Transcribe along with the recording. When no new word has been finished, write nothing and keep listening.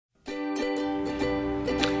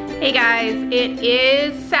Hey guys, it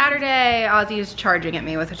is Saturday. Ozzy is charging at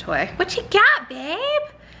me with a toy. What you got, babe?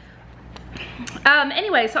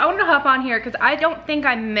 Anyway, so I wanted to hop on here because I don't think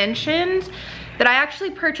I mentioned that I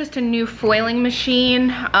actually purchased a new foiling machine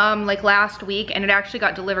like last week, and it actually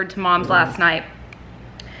got delivered to Mom's last night.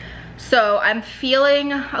 So I'm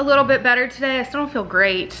feeling a little bit better today. I still don't feel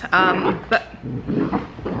great, but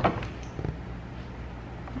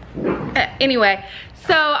anyway,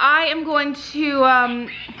 so I am going to,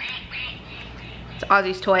 it's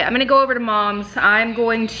Ozzy's toy. I'm gonna go over to Mom's. I'm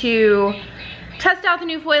going to test out the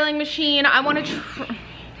new foiling machine. I want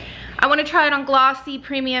to try it on glossy,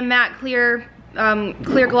 premium, matte, clear,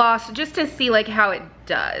 clear gloss, just to see like how it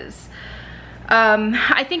does.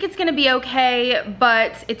 I think it's gonna be okay,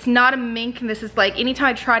 but it's not a mink. And this is like, anytime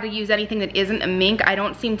I try to use anything that isn't a mink, I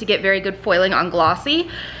don't seem to get very good foiling on glossy.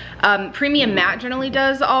 Premium matte generally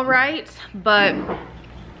does all right, but,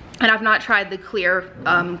 and I've not tried the clear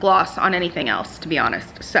gloss on anything else, to be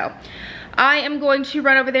honest. So I am going to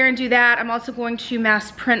run over there and do that. I'm also going to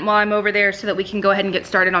mass print while I'm over there so that we can go ahead and get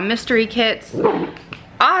started on mystery kits.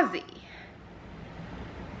 Ozzy,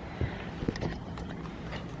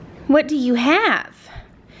 what do you have?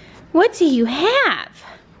 What do you have?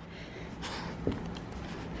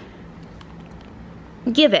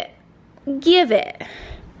 Give it. Give it.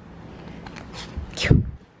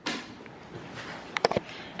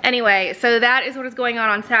 Anyway, so that is what is going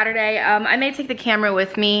on Saturday. I may take the camera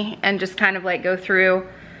with me and just kind of like go through,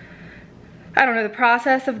 I don't know, the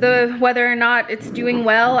process of the whether or not it's doing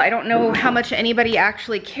well. I don't know how much anybody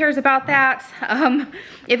actually cares about that.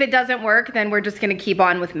 If it doesn't work, then we're just gonna keep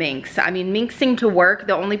on with minks. I mean, minks seem to work.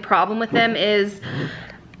 The only problem with them is,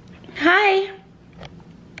 hi.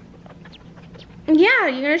 Yeah,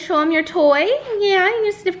 you're gonna show him your toy? Yeah, you're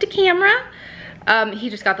gonna sniff the camera? He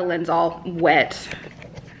just got the lens all wet.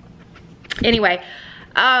 Anyway,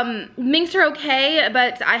 minks are okay,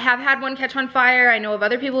 but I have had one catch on fire. I know of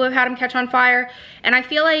other people who have had them catch on fire, and I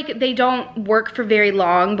feel like they don't work for very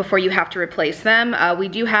long before you have to replace them. We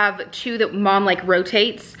do have two that Mom like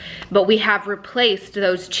rotates, but we have replaced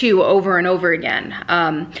those two over and over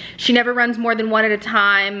again. She never runs more than one at a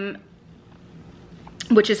time,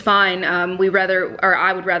 which is fine. I would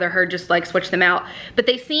rather her just like switch them out. But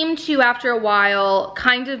they seem to, after a while,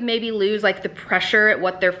 kind of maybe lose like the pressure at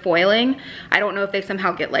what they're foiling. I don't know if they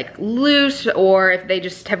somehow get like loose or if they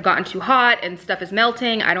just have gotten too hot and stuff is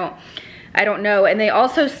melting. I don't know. And they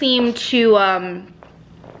also seem to,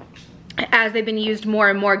 as they've been used more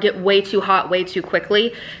and more, get way too hot way too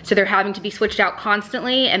quickly. So they're having to be switched out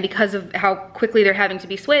constantly. And because of how quickly they're having to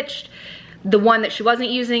be switched, the one that she wasn't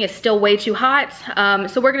using is still way too hot.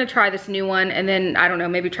 So we're gonna try this new one and then, I don't know,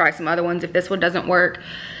 maybe try some other ones if this one doesn't work.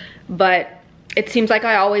 But it seems like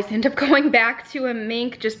I always end up going back to a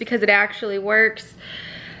mink just because it actually works.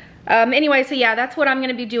 Anyway, so yeah, that's what I'm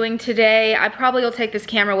gonna be doing today. I probably will take this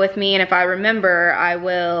camera with me, and if I remember, I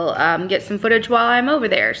will get some footage while I'm over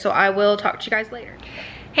there. So I will talk to you guys later.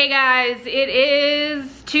 Hey guys, it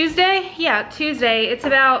is Tuesday? Yeah, Tuesday. It's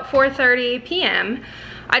about 4:30 p.m.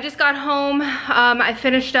 I just got home. I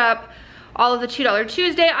finished up all of the $2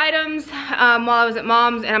 Tuesday items while I was at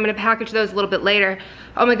Mom's, and I'm gonna package those a little bit later.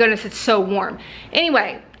 Oh my goodness, it's so warm.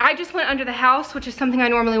 Anyway, I just went under the house, which is something I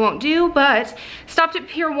normally won't do, but stopped at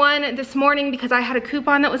Pier 1 this morning because I had a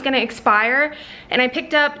coupon that was gonna expire, and I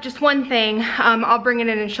picked up just one thing. I'll bring it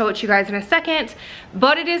in and show it to you guys in a second,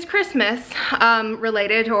 but it is Christmas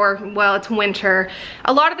related, or well, it's winter.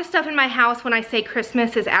 A lot of the stuff in my house when I say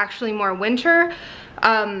Christmas is actually more winter.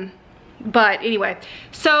 But anyway,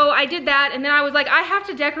 so I did that, and then I was like, I have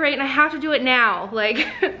to decorate and I have to do it now. Like,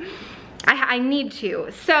 I need to.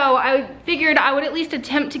 So I figured I would at least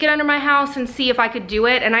attempt to get under my house and see if I could do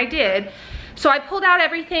it, and I did. So I pulled out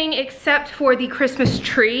everything except for the Christmas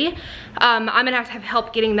tree. I'm gonna have to have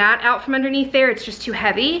help getting that out from underneath there. It's just too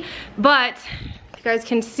heavy. But you guys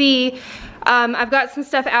can see, I've got some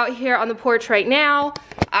stuff out here on the porch right now.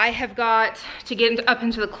 I have got to get up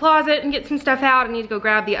into the closet and get some stuff out. I need to go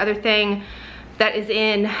grab the other thing that is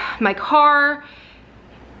in my car.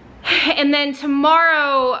 And then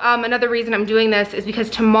tomorrow, another reason I'm doing this is because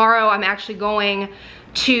tomorrow I'm actually going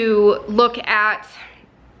to look at,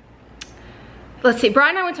 let's see,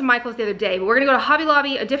 Brian and I went to Michael's the other day, but we're gonna go to Hobby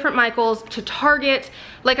Lobby, a different Michael's, to Target.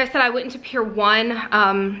 Like I said, I went into Pier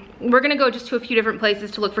 1. We're gonna go just to a few different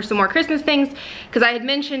places to look for some more Christmas things, because I had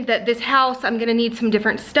mentioned that this house, I'm gonna need some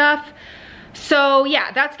different stuff. So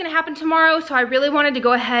yeah, that's gonna happen tomorrow. So I really wanted to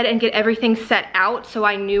go ahead and get everything set out so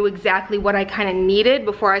I knew exactly what I kind of needed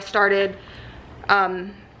before I started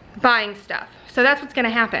buying stuff. So that's what's gonna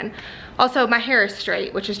happen. Also, my hair is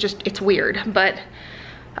straight, which is just, it's weird, but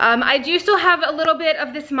I do still have a little bit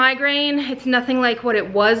of this migraine. It's nothing like what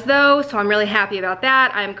it was though, so I'm really happy about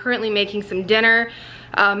that. I'm currently making some dinner.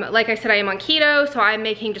 Like I said, I am on keto, so I'm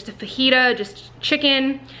making just a fajita, just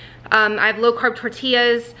chicken. I have low carb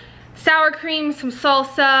tortillas, sour cream, some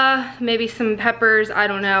salsa, maybe some peppers, I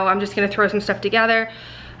don't know. I'm just gonna throw some stuff together.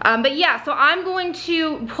 But yeah, so I'm going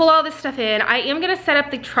to pull all this stuff in. I am gonna set up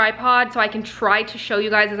the tripod so I can try to show you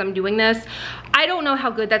guys as I'm doing this. I don't know how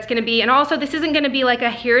good that's gonna be. And also this isn't gonna be like a,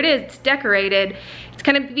 here it is, it's decorated. It's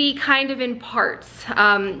gonna be kind of in parts,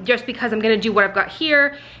 just because I'm gonna do what I've got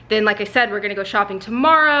here. Then like I said, we're gonna go shopping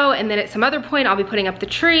tomorrow, and then at some other point I'll be putting up the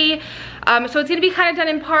tree. So it's gonna be kind of done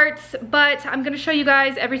in parts, but I'm gonna show you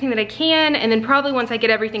guys everything that I can, and then probably once I get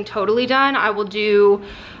everything totally done, I will do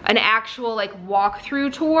an actual like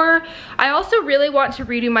walkthrough tour. I also really want to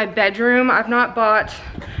redo my bedroom. I've not bought,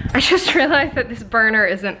 I just realized that this burner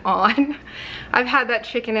isn't on. I've had that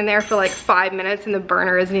chicken in there for like 5 minutes and the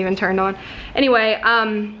burner isn't even turned on. Anyway,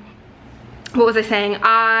 what was I saying?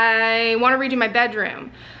 I want to redo my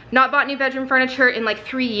bedroom. Not bought new bedroom furniture in like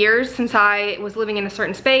 3 years since I was living in a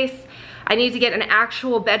certain space. I need to get an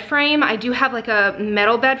actual bed frame. I do have like a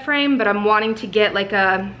metal bed frame, but I'm wanting to get like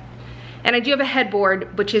a, and I do have a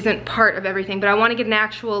headboard, which isn't part of everything, but I want to get an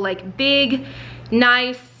actual like big,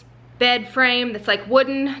 nice bed frame that's like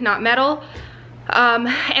wooden, not metal.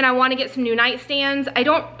 And I want to get some new nightstands.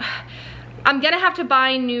 I'm gonna have to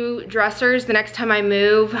buy new dressers the next time I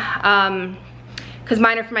move, because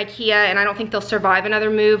mine are from IKEA and I don't think they'll survive another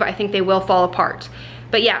move. I think they will fall apart.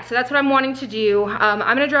 But yeah, so that's what I'm wanting to do. I'm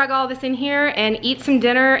gonna drag all this in here and eat some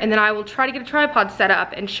dinner, and then I will try to get a tripod set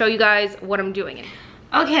up and show you guys what I'm doing.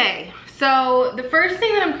 Okay, so the first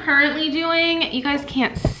thing that I'm currently doing, you guys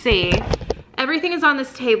can't see, everything is on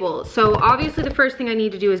this table. So obviously the first thing I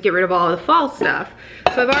need to do is get rid of all of the fall stuff.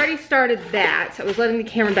 So I've already started that. I was letting the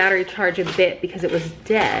camera battery charge a bit because it was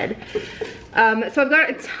dead. So I've got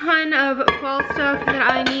a ton of fall stuff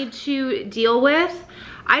that I need to deal with.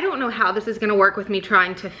 I don't know how this is gonna work with me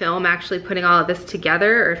trying to film actually putting all of this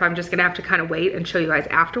together, or if I'm just gonna have to kind of wait and show you guys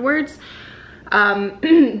afterwards. But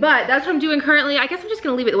that's what I'm doing currently. I guess I'm just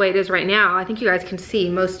gonna leave it the way it is right now. I think you guys can see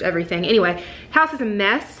most everything. Anyway, house is a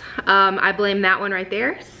mess. I blame that one right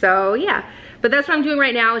there. So yeah, but that's what I'm doing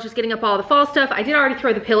right now, is just getting up all the fall stuff. I did already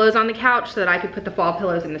throw the pillows on the couch so that I could put the fall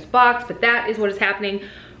pillows in this box, but that is what is happening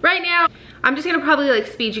right now. I'm just gonna probably like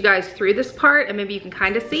speed you guys through this part and maybe you can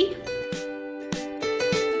kind of see.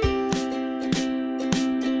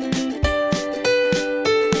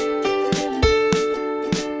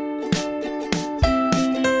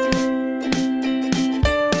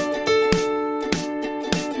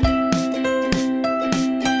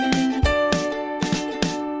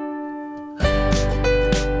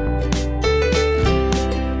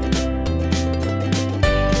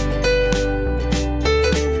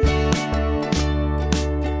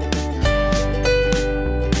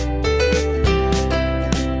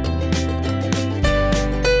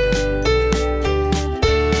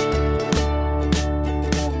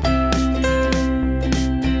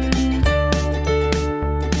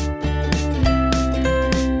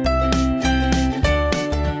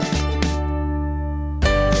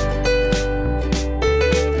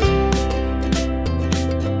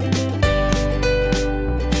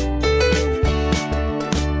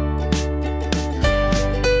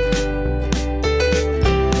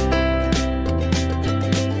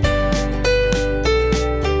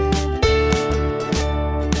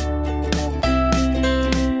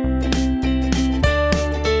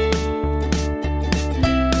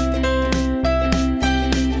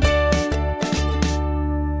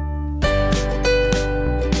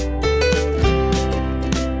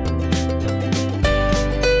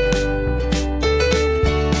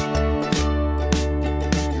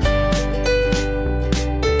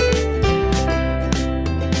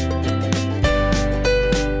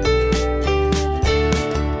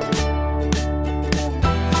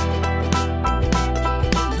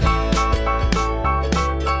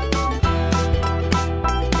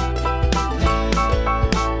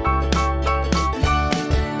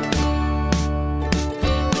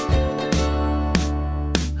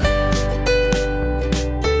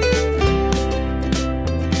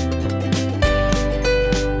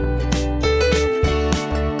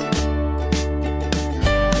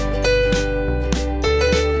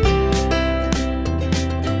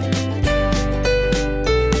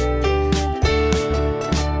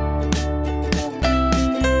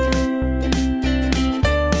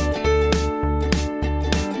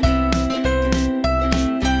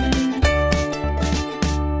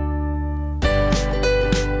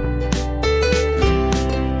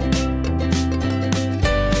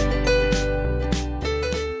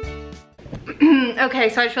 Okay,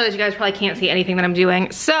 so I just realized you guys probably can't see anything that I'm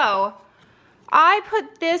doing. So I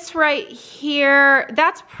put this right here.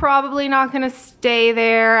 That's probably not gonna stay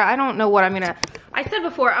there. I don't know what I'm gonna, I said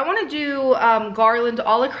before, I wanna do garland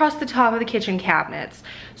all across the top of the kitchen cabinets.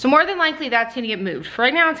 So more than likely that's gonna get moved. For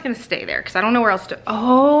right now, it's gonna stay there because I don't know where else to,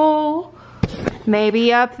 oh,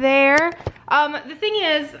 maybe up there. The thing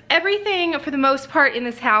is, everything for the most part in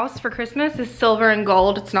this house for Christmas is silver and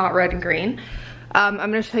gold. It's not red and green. I'm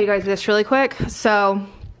gonna show you guys this really quick. So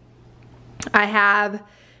I have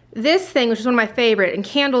this thing, which is one of my favorite, and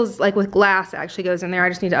candles like with glass actually goes in there. I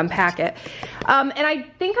just need to unpack it. And I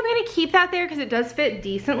think I'm gonna keep that there because it does fit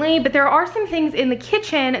decently, but there are some things in the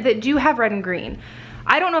kitchen that do have red and green.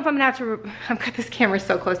 I don't know if I'm gonna have to, I've got this camera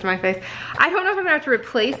so close to my face. I don't know if I'm gonna have to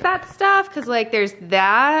replace that stuff because like there's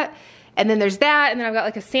that, and then there's that, and then I've got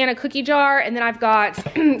like a Santa cookie jar, and then I've got,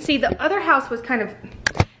 see the other house was kind of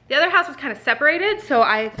separated, so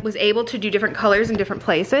I was able to do different colors in different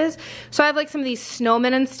places. So I have like some of these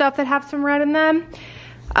snowmen and stuff that have some red in them.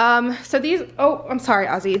 So these, oh, I'm sorry,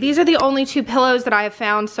 Ozzy. These are the only two pillows that I have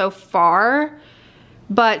found so far,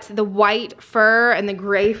 but the white fur and the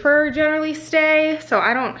gray fur generally stay, so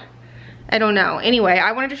I don't know. Anyway,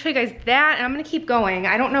 I wanted to show you guys that, and I'm gonna keep going.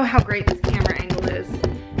 I don't know how great this camera angle is,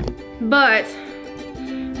 but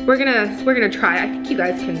we're gonna try. I think you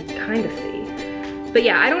guys can kind of see. But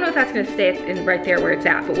yeah, I don't know if that's gonna stay in right there where it's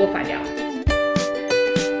at, but we'll find out.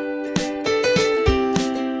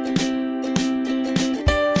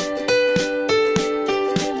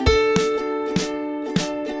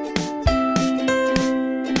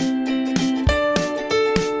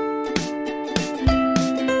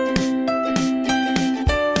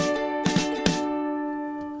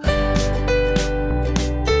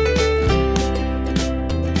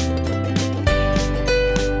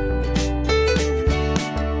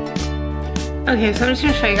 Okay, so I'm just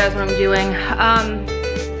gonna show you guys what I'm doing.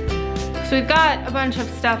 So we've got a bunch of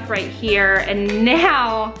stuff right here, and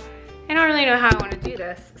now I don't really know how I wanna do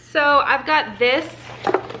this. So I've got this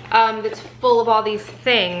that's full of all these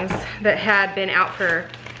things that had been out for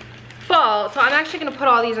fall. So I'm actually gonna put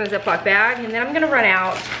all these in a Ziploc bag, and then I'm gonna run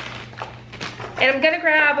out. And I'm gonna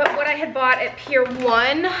grab what I had bought at Pier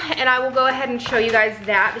 1, and I will go ahead and show you guys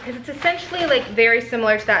that because it's essentially like very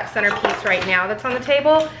similar to that centerpiece right now that's on the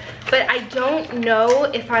table. But I don't know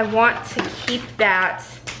if I want to keep that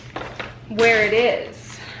where it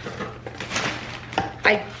is.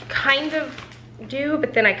 I kind of do,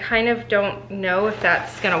 but then I kind of don't know if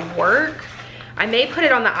that's gonna work. I may put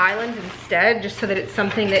it on the island instead, just so that it's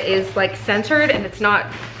something that is like centered and it's not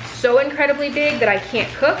so incredibly big that I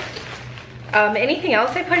can't cook. Anything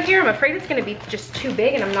else I put here, I'm afraid it's gonna be just too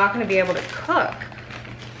big and I'm not gonna be able to cook.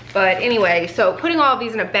 But anyway, so putting all of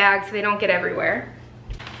these in a bag so they don't get everywhere.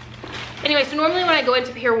 Anyway, so normally when I go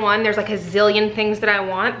into Pier 1, there's like a zillion things that I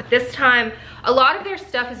want, but this time, a lot of their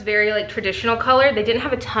stuff is very like traditional color. They didn't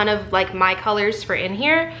have a ton of like my colors for in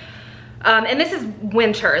here. And this is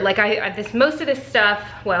winter. Like most of this stuff,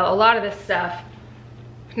 well, a lot of this stuff,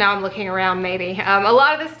 now I'm looking around maybe. A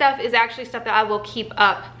lot of this stuff is actually stuff that I will keep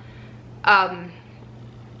up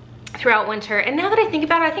throughout winter. And now that I think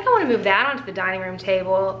about it, I think I want to move that onto the dining room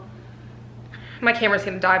table. My camera's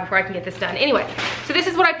gonna die before I can get this done. Anyway, so this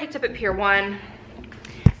is what I picked up at Pier 1.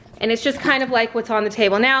 And it's just kind of like what's on the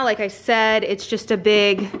table now. Like I said, it's just a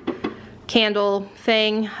big candle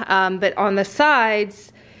thing. But on the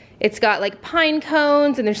sides, it's got like pine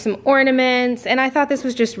cones and there's some ornaments. And I thought this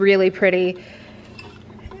was just really pretty.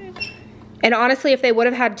 And honestly, if they would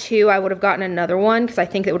have had two, I would have gotten another one because I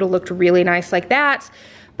think it would have looked really nice like that.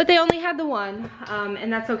 But they only had the one,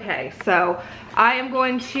 and that's okay. So I am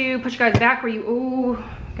going to put you guys back where you, ooh,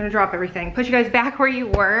 I'm gonna drop everything. Put you guys back where you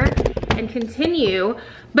were and continue.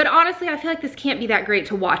 But honestly, I feel like this can't be that great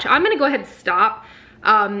to watch. I'm gonna go ahead and stop.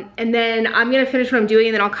 And then I'm gonna finish what I'm doing,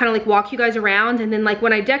 and then I'll kind of like walk you guys around. And then like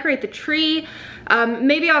when I decorate the tree,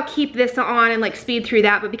 maybe I'll keep this on and like speed through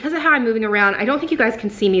that. But because of how I'm moving around, I don't think you guys can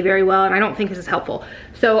see me very well, and I don't think this is helpful.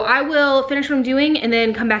 So I will finish what I'm doing and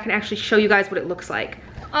then come back and actually show you guys what it looks like.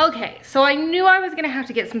 Okay, so I knew I was gonna have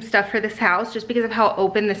to get some stuff for this house just because of how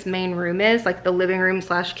open this main room is, like the living room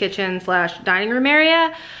slash kitchen slash dining room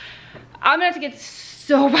area. I'm gonna have to get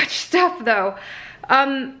so much stuff though.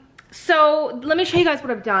 So let me show you guys what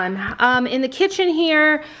I've done. In the kitchen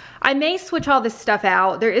here, I may switch all this stuff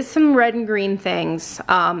out. There is some red and green things.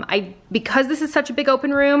 Because this is such a big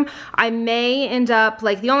open room, I may end up,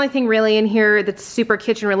 like the only thing really in here that's super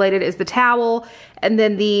kitchen related is the towel and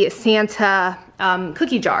then the Santa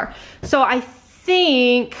cookie jar. So I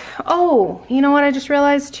think, oh, you know what I just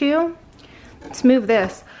realized too? Let's move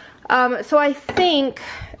this. So I think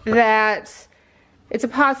that it's a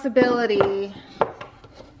possibility,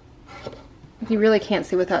 you really can't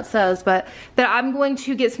see what that says, but that I'm going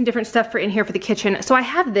to get some different stuff for in here for the kitchen. So I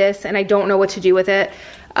have this and I don't know what to do with it.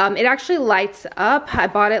 It actually lights up. I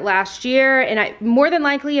bought it last year, and more than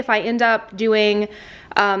likely if I end up doing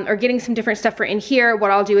or getting some different stuff for in here,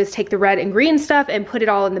 what I'll do is take the red and green stuff and put it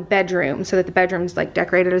all in the bedroom so that the bedroom's like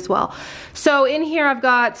decorated as well. So in here I've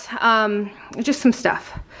got just some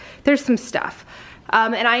stuff. There's some stuff.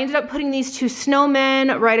 And I ended up putting these 2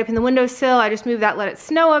 snowmen right up in the windowsill. I just moved that, let it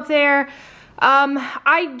snow up there.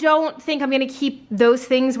 I don't think I'm gonna keep those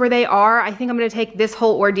things where they are. I think I'm gonna take this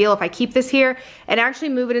whole ordeal if I keep this here and actually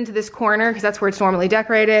move it into this corner because that's where it's normally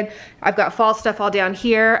decorated. I've got fall stuff all down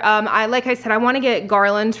here. Like I said, I wanna get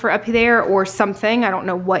garland for up there or something. I don't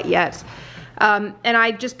know what yet. And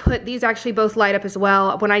I just put, these actually both light up as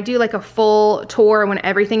well. When I do like a full tour, when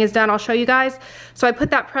everything is done, I'll show you guys. So I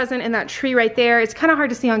put that present in that tree right there. It's kind of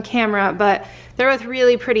hard to see on camera, but they're both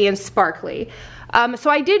really pretty and sparkly. So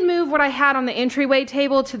I did move what I had on the entryway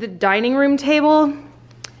table to the dining room table.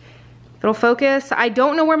 It'll focus. I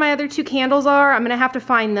don't know where my other 2 candles are. I'm gonna have to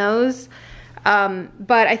find those.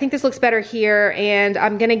 But I think this looks better here, and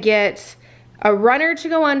I'm gonna get a runner to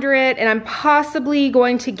go under it, and I'm possibly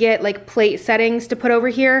going to get like plate settings to put over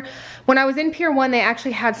here. When I was in Pier 1, they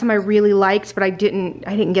actually had some I really liked, but I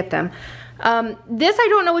didn't get them. This I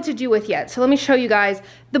don't know what to do with yet, so let me show you guys.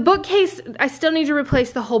 The bookcase, I still need to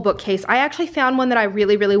replace the whole bookcase. I actually found one that I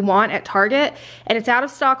really, really want at Target, and it's out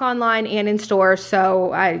of stock online and in store,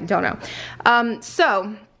 so I don't know.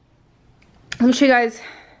 So, let me show you guys.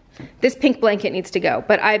 This pink blanket needs to go,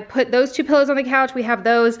 but I put those 2 pillows on the couch. We have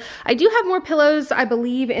those. I do have more pillows, I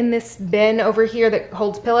believe, in this bin over here that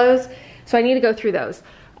holds pillows, so I need to go through those.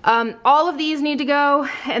 All of these need to go,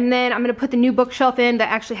 and then I'm gonna put the new bookshelf in that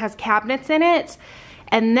actually has cabinets in it.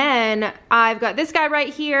 And then I've got this guy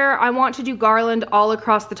right here. I want to do garland all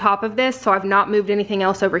across the top of this, so I've not moved anything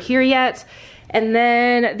else over here yet. And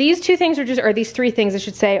then these 2 things are just, or these 3 things I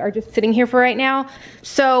should say, are just sitting here for right now.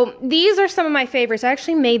 So these are some of my favorites. I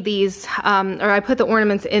actually made these, or I put the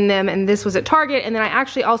ornaments in them, and this was at Target, and then I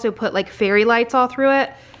actually also put like fairy lights all through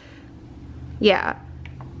it. Yeah.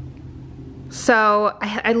 So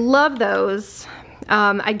I love those.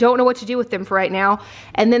 I don't know what to do with them for right now.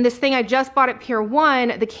 And then this thing I just bought at Pier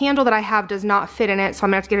 1, the candle that I have does not fit in it, so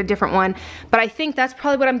I'm gonna have to get a different one. But I think that's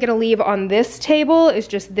probably what I'm gonna leave on this table, is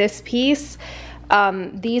just this piece.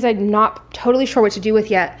 These I'm not totally sure what to do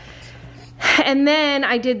with yet. And then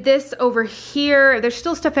I did this over here. There's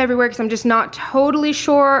still stuff everywhere because I'm just not totally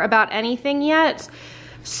sure about anything yet.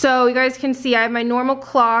 So you guys can see I have my normal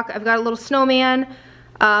clock. I've got a little snowman.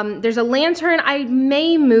 There's a lantern. I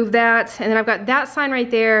may move that. And then I've got that sign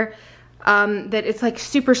right there that it's like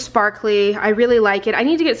super sparkly. I really like it. I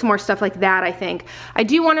need to get some more stuff like that, I think. I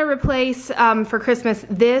do want to replace for Christmas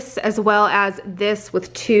this as well as this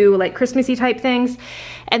with 2 like Christmassy type things.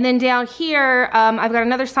 And then down here, I've got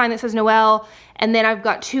another sign that says Noel. And then I've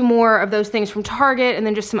got 2 more of those things from Target and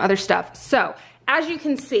then just some other stuff. So as you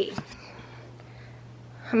can see,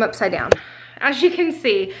 I'm upside down. As you can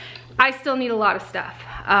see, I still need a lot of stuff.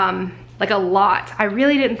 Like a lot. I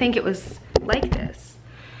really didn't think it was like this.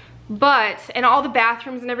 But, and all the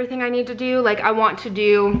bathrooms and everything I need to do, like I want to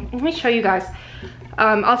do, let me show you guys.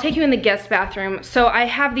 I'll take you in the guest bathroom. So I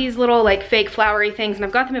have these little like fake flowery things, and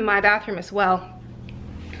I've got them in my bathroom as well.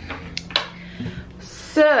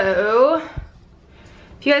 So,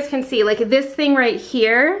 if you guys can see, like this thing right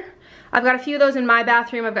here, I've got a few of those in my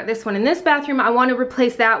bathroom. I've got this one in this bathroom. I want to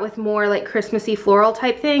replace that with more like Christmassy floral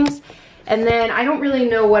type things. And then I don't really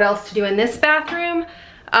know what else to do in this bathroom.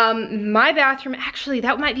 My bathroom, actually,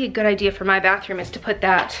 that might be a good idea for my bathroom, is to put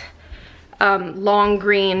that long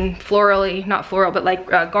green florally, not floral, but like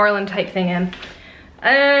garland type thing in.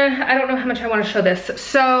 I don't know how much I want to show this.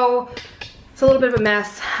 So it's a little bit of a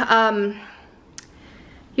mess.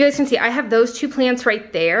 You guys can see I have those 2 plants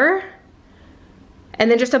right there. And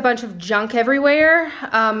then just a bunch of junk everywhere.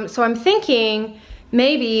 So I'm thinking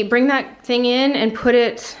maybe bring that thing in and put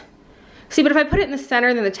it, see, but if I put it in the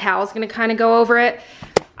center, then the towel's gonna kind of go over it.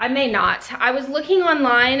 I may not. I was looking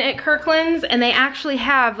online at Kirkland's, and they actually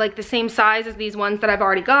have like the same size as these ones that I've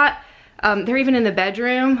already got. They're even in the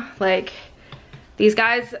bedroom, like these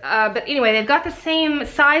guys. But anyway, they've got the same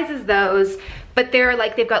size as those, but they're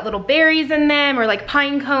like, they've got little berries in them or like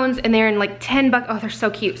pine cones, and they're in like 10 bucks. Oh, they're so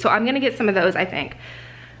cute. So I'm gonna get some of those, I think.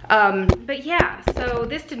 But yeah, so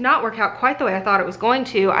this did not work out quite the way I thought it was going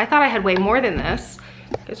to. I thought I had way more than this.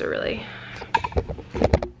 You guys are really,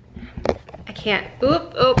 I can't,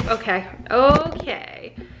 oop, okay,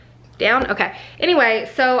 down? Okay. Anyway,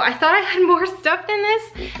 so I thought I had more stuff than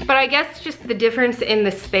this, but I guess just the difference in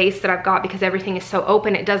the space that I've got, because everything is so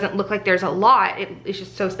open, it doesn't look like there's a lot. It's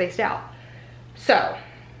just so spaced out. So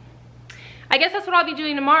I guess that's what I'll be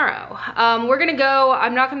doing tomorrow. We're gonna go,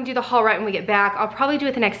 I'm not gonna do the haul right when we get back. I'll probably do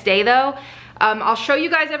it the next day though. I'll show you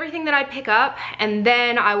guys everything that I pick up, and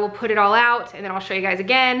then I will put it all out, and then I'll show you guys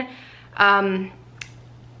again.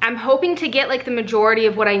 I'm hoping to get like the majority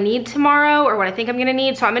of what I need tomorrow, or what I think I'm gonna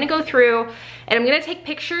need. So I'm gonna go through and I'm gonna take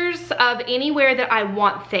pictures of anywhere that I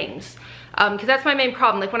want things. Because that's my main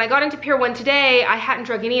problem. Like when I got into Pier 1 today, I hadn't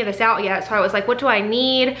drug any of this out yet. So I was like, what do I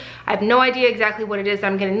need? I have no idea exactly what it is that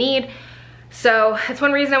I'm gonna need. So that's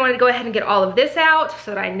one reason I wanted to go ahead and get all of this out so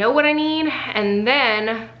that I know what I need. And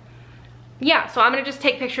then, yeah, so I'm gonna just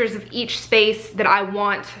take pictures of each space that I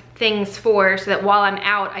want things for, so that while I'm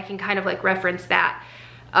out, I can kind of like reference that.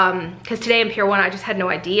 Because today in Pier 1, I just had no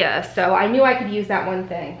idea. So I knew I could use that one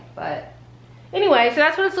thing. But anyway, so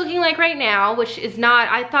that's what it's looking like right now, which is not,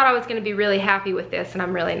 I thought I was gonna be really happy with this, and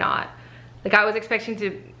I'm really not. Like I was expecting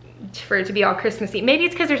for it to be all Christmassy. Maybe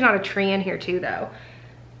it's because there's not a tree in here too though.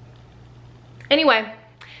 Anyway,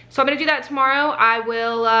 so I'm gonna do that tomorrow. I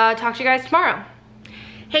will talk to you guys tomorrow.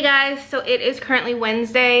 Hey guys, so it is currently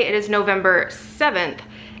Wednesday. It is November 7th,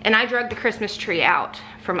 and I dragged the Christmas tree out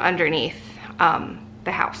from underneath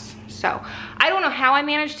the house. So I don't know how I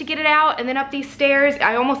managed to get it out and then up these stairs.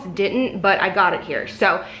 I almost didn't, but I got it here.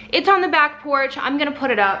 So it's on the back porch. I'm gonna put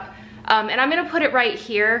it up, and I'm gonna put it right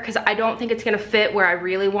here because I don't think it's gonna fit where I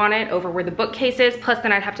really want it, over where the bookcase is. Plus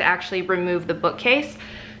then I'd have to actually remove the bookcase.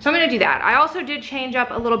 So I'm gonna do that. I also did change up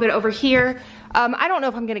a little bit over here. I don't know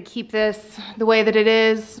if I'm gonna keep this the way that it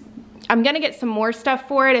is. I'm gonna get some more stuff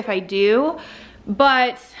for it if I do.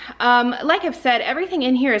 But like I've said, everything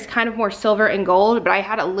in here is kind of more silver and gold, but I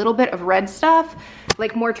had a little bit of red stuff,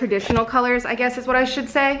 like more traditional colors, I guess is what I should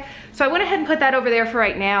say. So I went ahead and put that over there for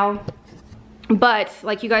right now. But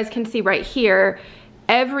like you guys can see right here,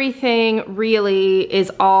 everything really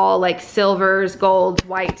is all like silvers, golds,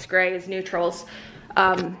 whites, grays, neutrals.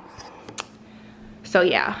 So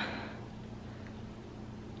yeah.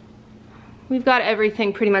 We've got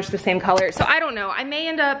everything pretty much the same color. So I don't know, I may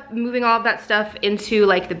end up moving all of that stuff into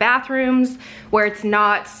like the bathrooms where it's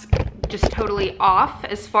not just totally off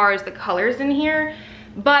as far as the colors in here.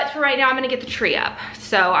 But for right now, I'm gonna get the tree up.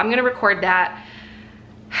 So I'm gonna record that.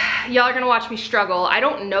 Y'all are gonna watch me struggle. I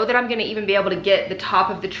don't know that I'm gonna even be able to get the top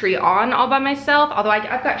of the tree on all by myself, although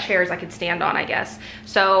I've got chairs I could stand on, I guess.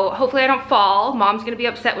 So hopefully I don't fall. Mom's gonna be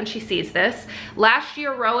upset when she sees this. Last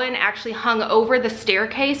year, Rowan actually hung over the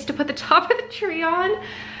staircase to put the top of the tree on.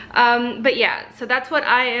 But yeah, so that's what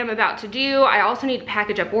I am about to do. I also need to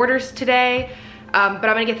package up orders today, but I'm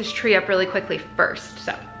gonna get this tree up really quickly first,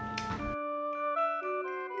 so.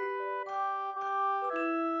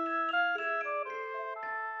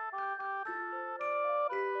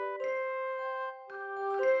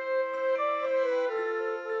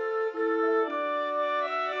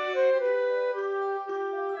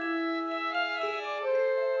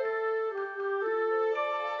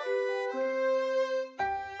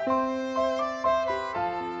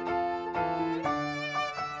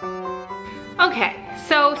 Okay,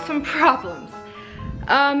 so some problems.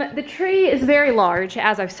 The tree is very large,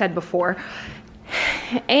 as I've said before,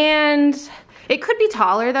 and it could be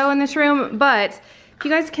taller though in this room, but if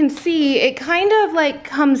you guys can see, it kind of like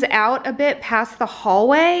comes out a bit past the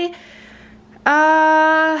hallway.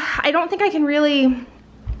 I don't think I can really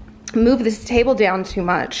move this table down too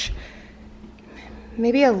much.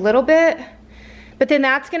 Maybe a little bit, but then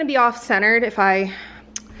that's gonna be off-centered if I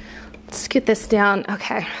scoot this down.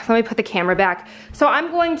 Okay, let me put the camera back. So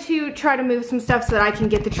I'm going to try to move some stuff so that I can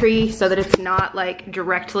get the tree so that it's not like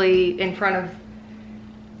directly in front of,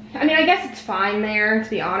 I mean, I guess it's fine there to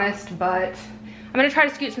be honest, but I'm gonna try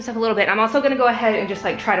to scoot some stuff a little bit. I'm also gonna go ahead and just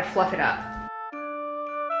like try to fluff it up.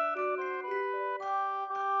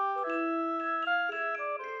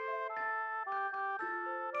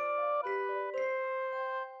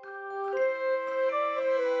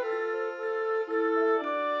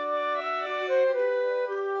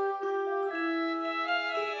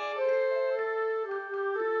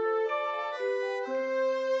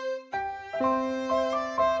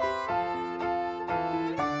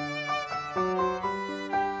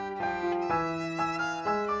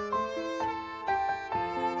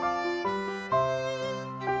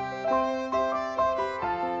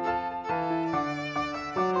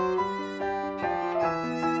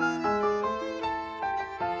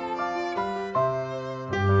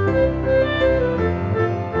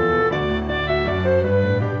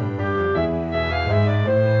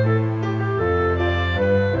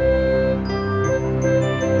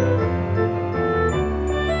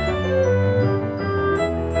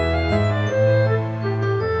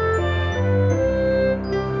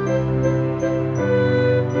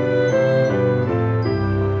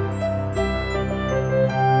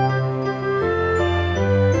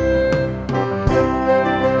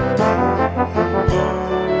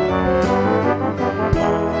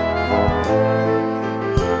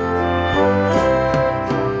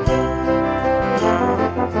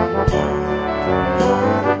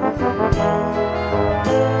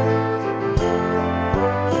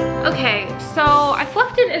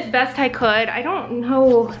 best I could. I don't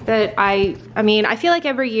know that I mean, I feel like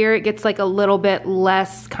every year it gets like a little bit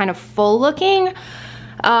less kind of full looking.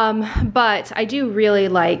 But I do really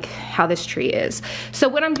like how this tree is. So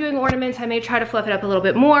when I'm doing ornaments, I may try to fluff it up a little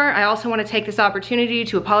bit more. I also want to take this opportunity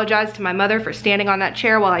to apologize to my mother for standing on that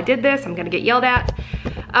chair while I did this. I'm gonna get yelled at.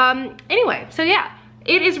 Anyway, so yeah,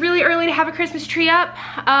 it is really early to have a Christmas tree up.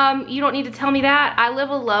 You don't need to tell me that. I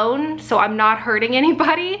live alone, so I'm not hurting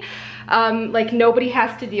anybody. Like nobody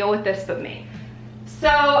has to deal with this but me. So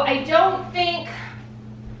I don't think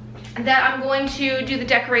that I'm going to do the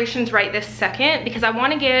decorations right this second because I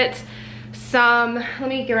want to get some, let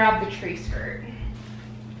me grab the tree skirt.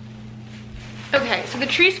 Okay, so the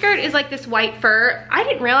tree skirt is like this white fur. I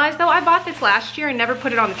didn't realize though, I bought this last year and never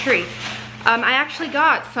put it on the tree. I actually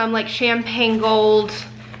got some like champagne gold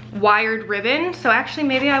wired ribbon, so actually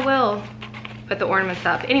maybe I will put the ornaments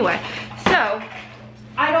up. Anyway, so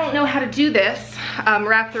I don't know how to do this,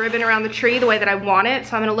 wrap the ribbon around the tree the way that I want it,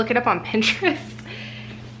 so I'm gonna look it up on Pinterest.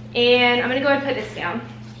 And I'm gonna go ahead and put this down.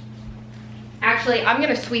 Actually, I'm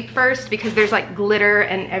gonna sweep first because there's like glitter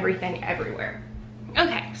and everything everywhere.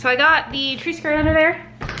 Okay, so I got the tree skirt under there.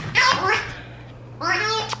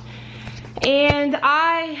 And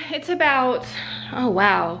it's about, oh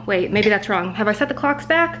wow, wait, maybe that's wrong. Have I set the clocks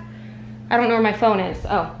back? I don't know where my phone is,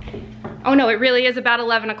 Oh no, it really is about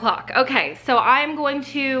 11 o'clock. Okay, so I'm going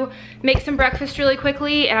to make some breakfast really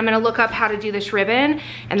quickly and I'm gonna look up how to do this ribbon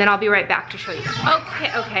and then I'll be right back to show you.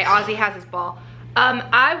 Okay, Ozzy has his ball.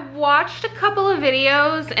 I watched a couple of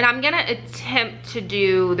videos and I'm gonna attempt to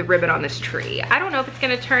do the ribbon on this tree. I don't know if it's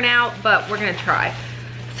gonna turn out, but we're gonna try.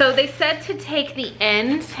 So they said to take the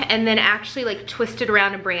end and then actually like twist it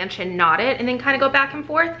around a branch and knot it and then kind of go back and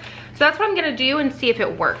forth. So that's what I'm gonna do and see if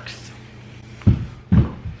it works.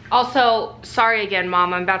 Also, sorry again,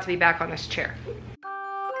 Mom, I'm about to be back on this chair.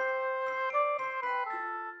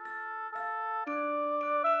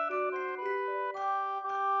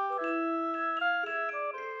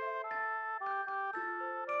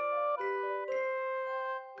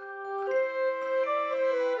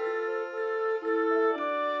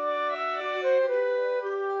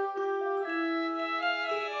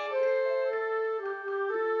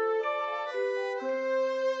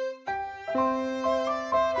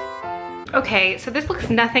 Okay, so this looks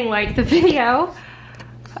nothing like the video.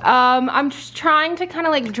 I'm just trying to kind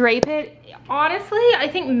of like drape it. Honestly, I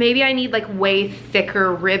think maybe I need like way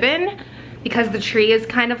thicker ribbon because the tree is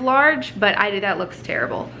kind of large, but that looks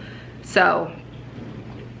terrible. So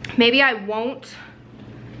maybe I won't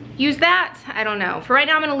use that. I don't know. For right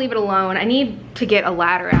now, I'm gonna leave it alone. I need to get a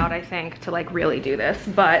ladder out, I think, to like really do this,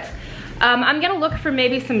 but I'm gonna look for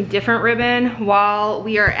maybe some different ribbon while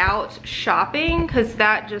we are out shopping because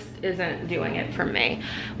that just isn't doing it for me.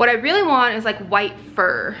 What I really want is like white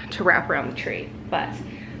fur to wrap around the tree, but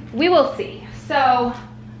we will see. So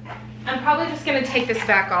I'm probably just gonna take this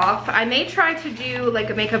back off. I may try to do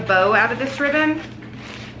like make a bow out of this ribbon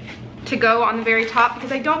to go on the very top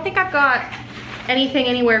because I don't think I've got anything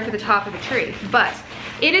anywhere for the top of the tree, but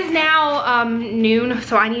it is now noon,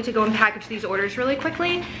 so I need to go and package these orders really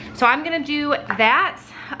quickly. So I'm gonna do that,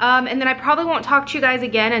 and then I probably won't talk to you guys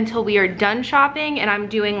again until we are done shopping and I'm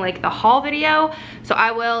doing like the haul video. So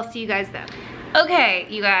I will see you guys then. Okay,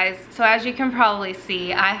 you guys, so as you can probably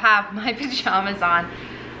see, I have my pajamas on.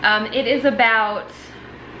 It is about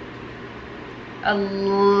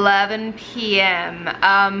 11 p.m.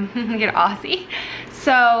 Look at Ozzy.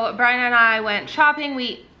 So Brian and I went shopping.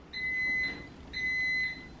 We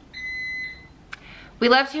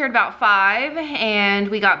left here at about 5 and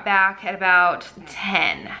we got back at about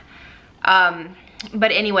 10.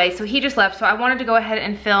 But anyway, so he just left. So I wanted to go ahead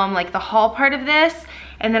and film like the haul part of this.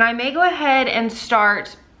 And then I may go ahead and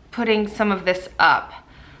start putting some of this up.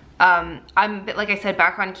 I'm, like I said,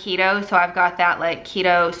 back on keto. So I've got that like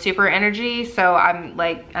keto super energy. So I'm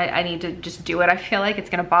like, I need to just do it. I feel like it's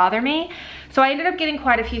gonna bother me. So I ended up getting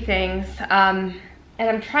quite a few things. And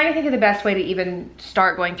I'm trying to think of the best way to even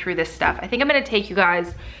start going through this stuff. I think I'm gonna take you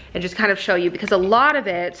guys and just kind of show you because a lot of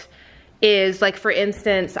it is like, for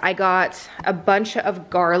instance, I got a bunch of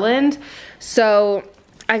garland. So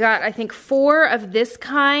I got, I think 4 of this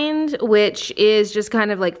kind, which is just kind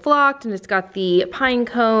of like flocked and it's got the pine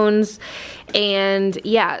cones. And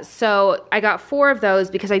yeah, so I got 4 of those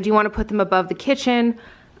because I do want to put them above the kitchen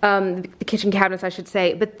cabinets, I should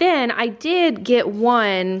say. But then I did get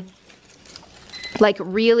one like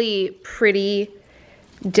really pretty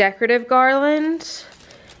decorative garland.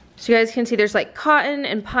 So you guys can see there's like cotton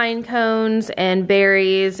and pine cones and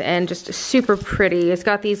berries and just super pretty. It's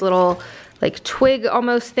got these little like twig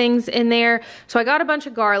almost things in there. So I got a bunch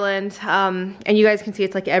of garland and you guys can see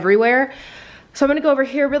it's like everywhere. So I'm gonna go over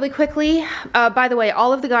here really quickly. By the way,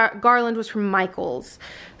 all of the garland was from Michael's.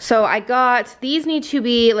 So I got, these need to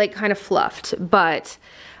be like kind of fluffed, but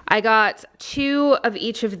I got 2 of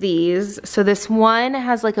each of these. So this one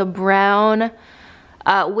has like a brown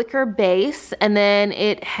wicker base, and then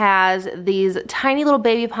it has these tiny little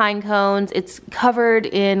baby pine cones. It's covered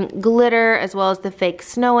in glitter as well as the fake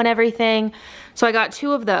snow and everything. So I got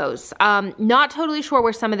 2 of those. Not totally sure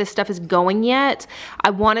where some of this stuff is going yet. I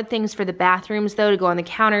wanted things for the bathrooms though to go on the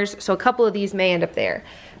counters, so a couple of these may end up there.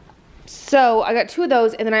 So I got 2 of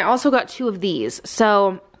those, and then I also got 2 of these.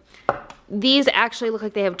 So these actually look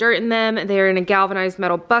like they have dirt in them. They're in a galvanized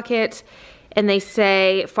metal bucket, and they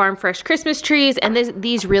say Farm Fresh Christmas trees, and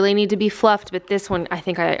these really need to be fluffed, but this one I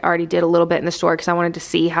think I already did a little bit in the store because I wanted to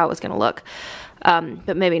see how it was gonna look.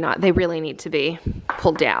 But maybe not. They really need to be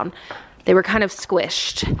pulled down. They were kind of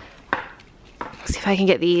squished. Let's see if I can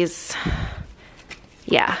get these.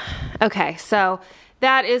 Yeah, okay, so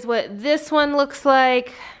that is what this one looks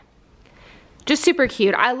like. Just super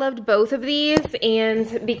cute. I loved both of these,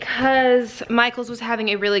 and because Michael's was having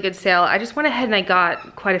a really good sale, I just went ahead and I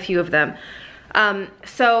got quite a few of them.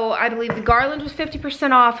 So I believe the garland was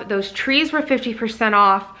 50% off. Those trees were 50%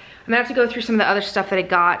 off. I'm gonna have to go through some of the other stuff that I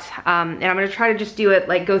got, and I'm gonna try to just do it,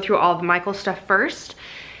 like go through all of the Michael's stuff first.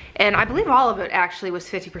 And I believe all of it actually was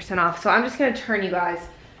 50% off. So I'm just gonna turn you guys.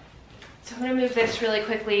 So I'm gonna move this really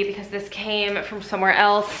quickly because this came from somewhere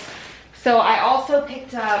else. So I also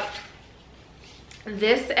picked up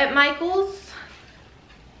this at Michael's,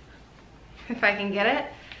 if I can get it.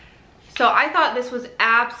 So I thought this was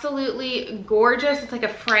absolutely gorgeous. It's like a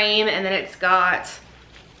frame, and then it's got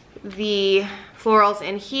the florals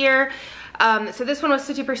in here. So this one was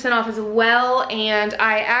 50% off as well, and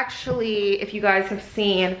I actually, if you guys have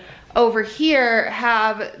seen, over here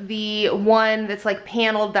have the one that's like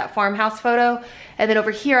paneled, that farmhouse photo, and then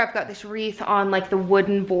over here I've got this wreath on like the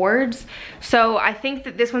wooden boards. So I think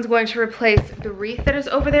that this one's going to replace the wreath that is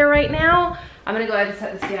over there right now. I'm gonna go ahead and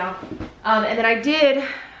set this down. And then I did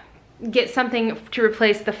get something to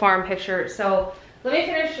replace the farm picture. So let me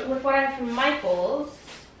finish with what I have from Michael's.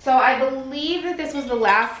 So I believe that this was the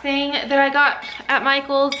last thing that I got at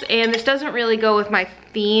Michael's, and this doesn't really go with my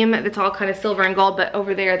theme. It's all kind of silver and gold, but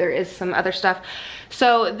over there is some other stuff.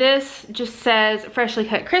 So this just says freshly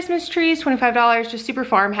cut Christmas trees, $25, just super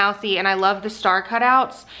farmhousey, and I love the star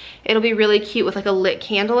cutouts. It'll be really cute with like a lit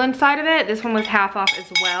candle inside of it. This one was half off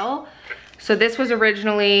as well. So this was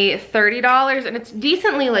originally $30, and it's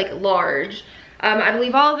decently like large. I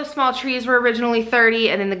believe all of the small trees were originally $30,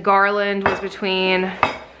 and then the garland was between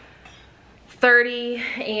 $30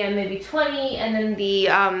 and maybe $20, and then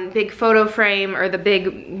the big photo frame, or the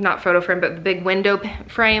big, not photo frame, but the big window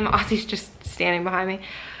frame, Ozzy's just standing behind me,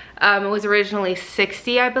 it was originally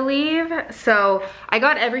 $60, I believe. So I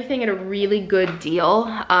got everything at a really good deal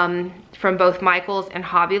from both Michael's and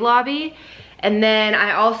Hobby Lobby. And then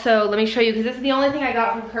I also, let me show you, because this is the only thing I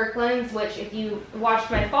got from Kirkland's, which if you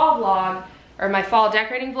watched my fall vlog, or my fall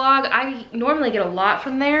decorating vlog, I normally get a lot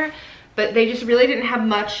from there, but they just really didn't have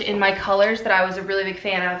much in my colors that I was a really big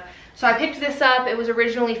fan of. So I picked this up. It was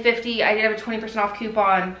originally $50. I did have a 20% off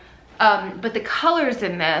coupon. But the colors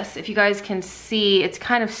in this, if you guys can see, it's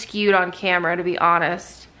kind of skewed on camera, to be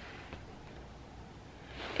honest.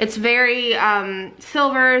 It's very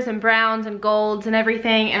silvers and browns and golds and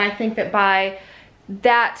everything, and I think that by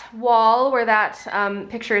that wall where that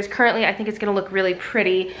picture is currently, I think it's gonna look really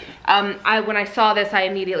pretty. When I saw this, I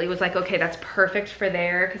immediately was like, okay, that's perfect for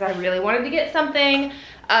there, because I really wanted to get something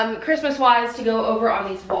Christmas-wise to go over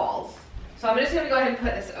on these walls. So I'm just gonna go ahead and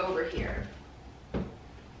put this over here.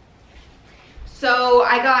 So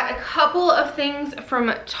I got a couple of things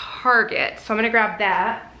from Target, so I'm gonna grab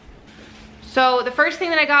that. So the first thing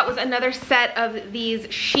that I got was another set of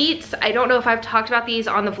these sheets. I don't know if I've talked about these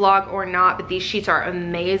on the vlog or not, but these sheets are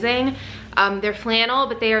amazing. They're flannel,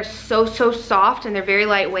 but they are so soft, and they're very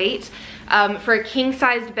lightweight. For a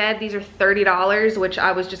king-sized bed, these are $30, which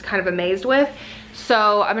I was just kind of amazed with.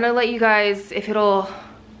 So I'm gonna let you guys, if it'll,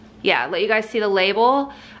 yeah, let you guys see the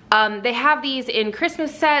label. They have these in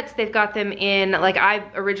Christmas sets. They've got them in, like, I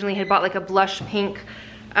originally had bought like a blush pink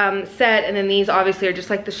set, and then these obviously are just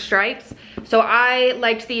like the stripes. So I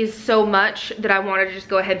liked these so much that I wanted to just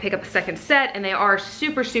go ahead and pick up a second set, and they are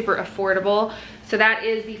super affordable. So that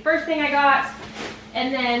is the first thing I got.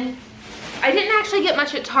 And then I didn't actually get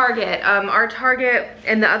much at Target. Our Target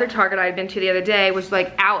and the other Target I had been to the other day was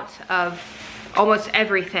like out of almost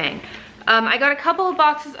everything. I got a couple of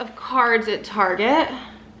boxes of cards at Target.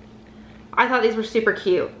 I thought these were super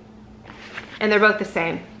cute, and they're both the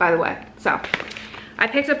same, by the way. So I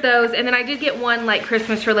picked up those, and then I did get one like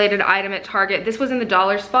Christmas related item at Target. This was in the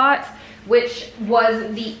dollar spot, which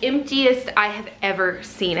was the emptiest I have ever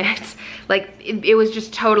seen it. Like, it was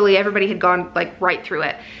just totally, everybody had gone like right through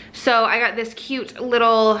it. So I got this cute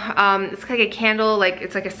little, it's like a candle, like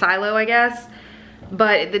it's like a silo, I guess.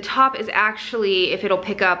 But the top is actually, if it'll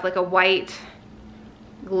pick up, like a white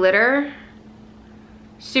glitter.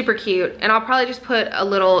 Super cute. And I'll probably just put a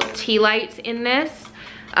little tea light in this.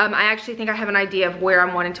 I actually think I have an idea of where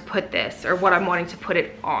I'm wanting to put this, or what I'm wanting to put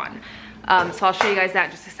it on. So I'll show you guys that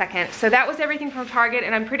in just a second. So that was everything from Target,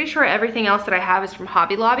 and I'm pretty sure everything else that I have is from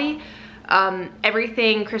Hobby Lobby.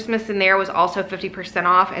 Everything Christmas in there was also 50%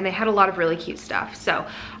 off, and they had a lot of really cute stuff. So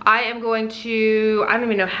I am going to, I don't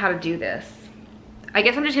even know how to do this. I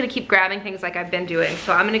guess I'm just gonna keep grabbing things like I've been doing.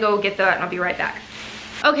 So I'm gonna go get that and I'll be right back.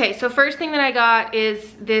 Okay, so first thing that I got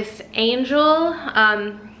is this angel.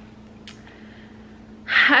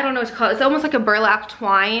 I don't know what to call it. It's almost like a burlap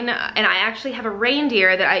twine, and I actually have a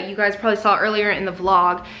reindeer that you guys probably saw earlier in the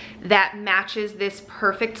vlog that matches this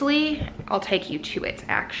perfectly. I'll take you to it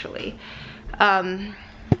actually.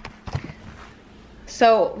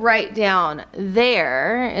 So right down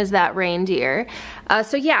there is that reindeer.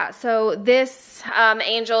 So yeah, so this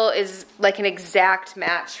angel is like an exact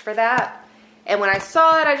match for that. And when I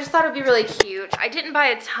saw it, I just thought it'd be really cute. I didn't buy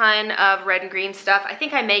a ton of red and green stuff. I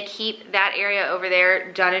think I may keep that area over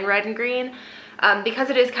there done in red and green.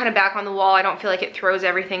 Because it is kind of back on the wall, I don't feel like it throws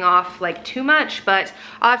everything off like too much, but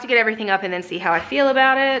I'll have to get everything up and then see how I feel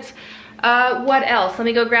about it. What else? Let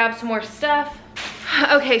me go grab some more stuff.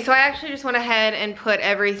 Okay, so I actually just went ahead and put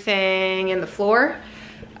everything in the floor,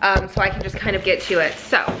 so I can just kind of get to it.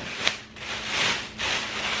 So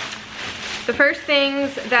the first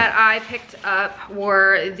things that I picked up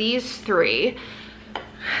were these three.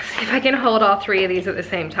 Let's see if I can hold all three of these at the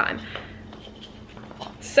same time.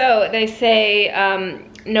 So they say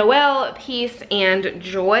Noel, peace, and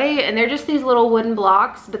joy, and they're just these little wooden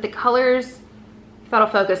blocks, but the colors, if that'll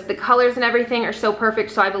focus, the colors and everything are so perfect,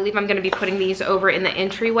 so I believe I'm gonna be putting these over in the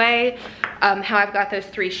entryway. How I've got those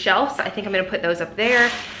three shelves, I think I'm gonna put those up there.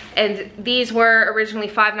 And these were originally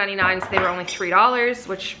 $5.99, so they were only $3,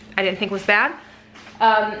 which I didn't think was bad.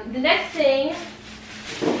 The next thing,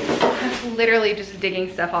 I'm literally just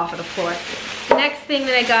digging stuff off of the floor. The next thing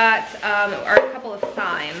that I got are a couple of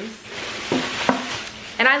signs.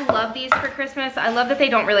 And I love these for Christmas. I love that they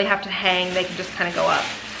don't really have to hang, they can just kind of go up.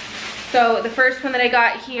 So the first one that I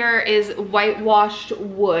got here is whitewashed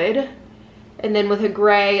wood. And then with a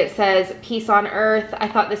gray, it says peace on earth. I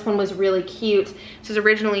thought this one was really cute. This was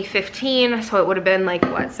originally $15, so it would have been like,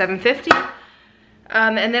 what, $7.50?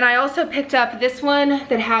 And then I also picked up this one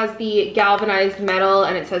that has the galvanized metal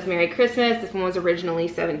and it says Merry Christmas. This one was originally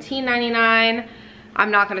 $17.99.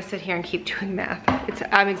 I'm not gonna sit here and keep doing math.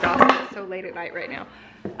 I'm exhausted, it's so late at night right now.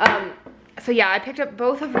 So yeah, I picked up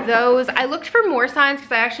both of those. I looked for more signs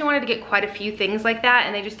because I actually wanted to get quite a few things like that,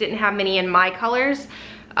 and they just didn't have many in my colors.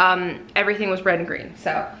 Everything was red and green,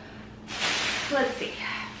 so let's see.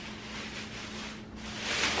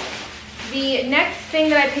 The next thing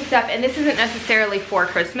that I picked up, and this isn't necessarily for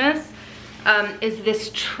Christmas, is this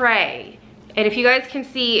tray. And if you guys can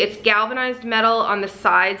see, it's galvanized metal on the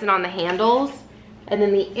sides and on the handles, and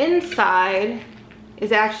then the inside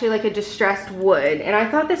is actually like a distressed wood. And I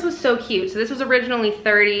thought this was so cute. So this was originally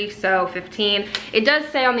 $30, so $15. It does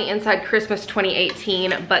say on the inside Christmas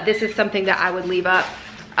 2018, but this is something that I would leave up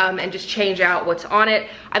and just change out what's on it.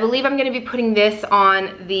 I believe I'm gonna be putting this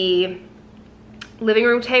on the living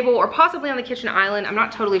room table or possibly on the kitchen island. I'm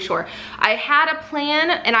not totally sure. I had a plan,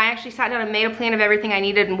 and I actually sat down and made a plan of everything I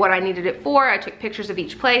needed and what I needed it for. I took pictures of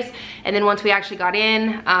each place, and then once we actually got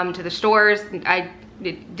in to the stores,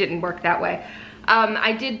 it didn't work that way.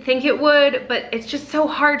 I did think it would, but it's just so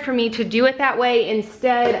hard for me to do it that way.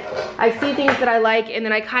 Instead, I see things that I like, and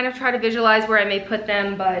then I kind of try to visualize where I may put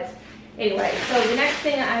them, but anyway. So the next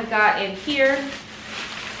thing I've got in here,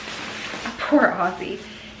 poor Ozzy.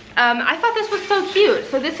 I thought this was so cute.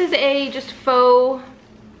 So this is a just faux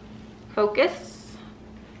focus.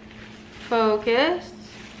 Focus.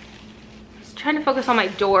 It's trying to focus on my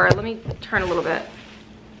door. Let me turn a little bit.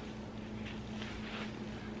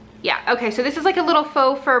 Yeah, okay, so this is like a little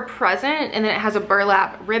faux fur present, and then it has a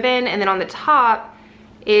burlap ribbon, and then on the top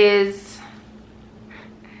is,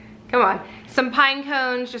 come on, some pine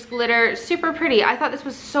cones, just glitter, super pretty. I thought this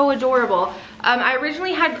was so adorable. I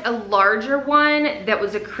originally had a larger one that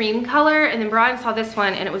was a cream color, and then Brian saw this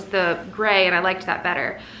one, and it was the gray, and I liked that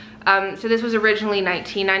better. So this was originally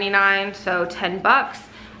 $19.99, so 10 bucks.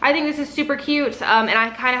 I think this is super cute, and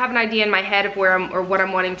I kind of have an idea in my head of where or what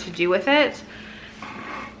I'm wanting to do with it.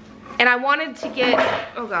 And I wanted to get,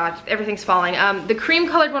 oh God, everything's falling. The cream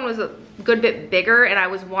colored one was a good bit bigger, and I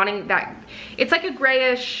was wanting that. It's like a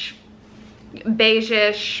grayish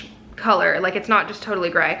beige-ish color. Like it's not just totally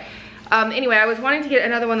gray. Anyway, I was wanting to get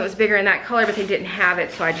another one that was bigger in that color, but they didn't have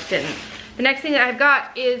it, so I just didn't. The next thing that I've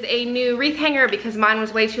got is a new wreath hanger because mine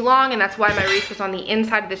was way too long, and that's why my wreath was on the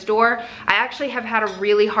inside of this door. I actually have had a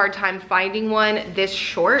really hard time finding one this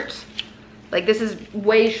short. Like this is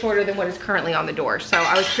way shorter than what is currently on the door. So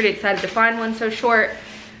I was pretty excited to find one so short.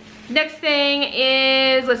 Next thing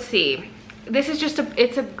is, let's see. This is just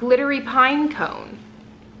it's a glittery pine cone.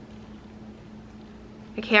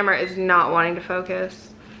 The camera is not wanting to focus.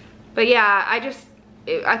 But yeah,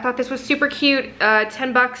 I thought this was super cute.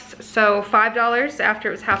 10 bucks, so $5 after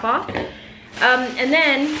it was half off. And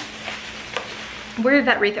then, where did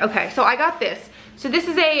that wreath, okay, so I got this. So this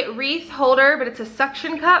is a wreath holder, but it's a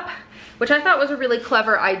suction cup, which I thought was a really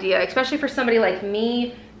clever idea, especially for somebody like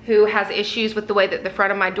me who has issues with the way that the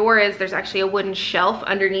front of my door is. There's actually a wooden shelf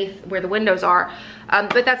underneath where the windows are,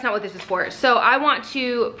 but that's not what this is for. So I want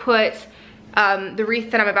to put the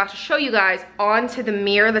wreath that I'm about to show you guys onto the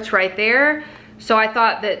mirror that's right there. So I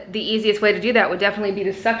thought that the easiest way to do that would definitely be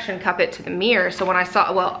to suction cup it to the mirror. So when I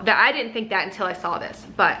saw, well, I didn't think that until I saw this,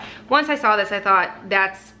 but once I saw this, I thought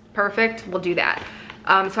that's perfect, we'll do that.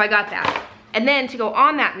 So I got that. And then to go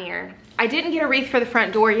on that mirror, I didn't get a wreath for the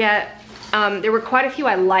front door yet. There were quite a few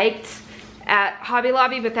I liked at Hobby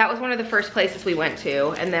Lobby, but that was one of the first places we went to,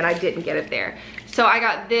 and then I didn't get it there. So I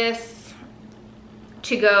got this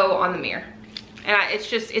to go on the mirror. And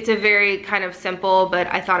it's a very kind of simple, but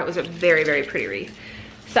I thought it was a very, very pretty wreath.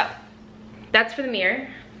 So that's for the mirror.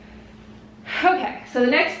 Okay, so the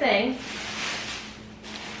next thing,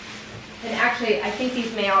 and actually I think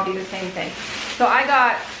these may all be the same thing. So I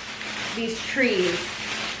got these trees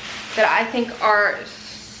that I think are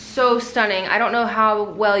so stunning. I don't know how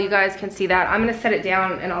well you guys can see that. I'm gonna set it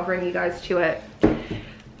down and I'll bring you guys to it.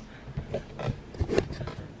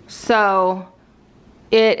 So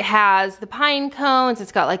it has the pine cones.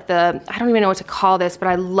 It's got like the, I don't even know what to call this, but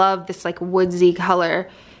I love this like woodsy color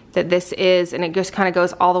that this is, and it just kind of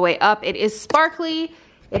goes all the way up. It is sparkly.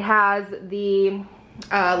 It has the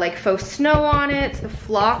like faux snow on it, the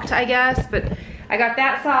flocked, I guess, but I got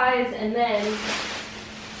that size, and then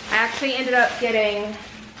I actually ended up getting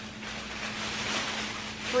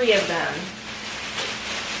 3 of them.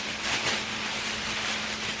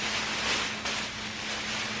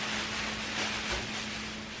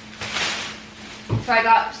 So I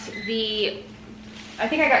got I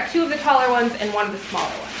think I got 2 of the taller ones and 1 of the smaller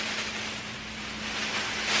ones.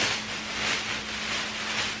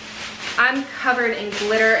 I'm covered in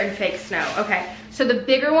glitter and fake snow. Okay, so the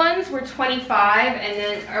bigger ones were 25, and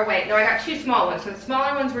then, or wait, no, I got 2 small ones. So the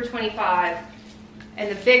smaller ones were 25, and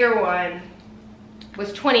the bigger one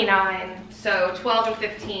was 29, so 12 and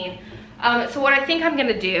 15. So what I think I'm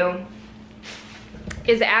gonna do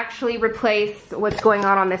is actually replace what's going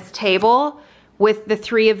on this table with the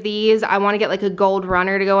 3 of these. I want to get like a gold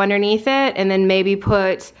runner to go underneath it, and then maybe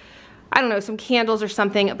put, I don't know, some candles or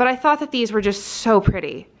something. But I thought that these were just so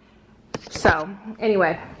pretty. So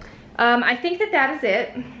anyway, I think that that is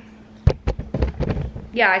it.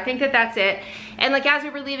 Yeah, I think that that's it. And like as we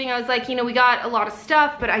were leaving, I was like, you know, we got a lot of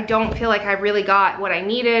stuff, but I don't feel like I really got what I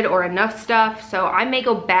needed or enough stuff. So I may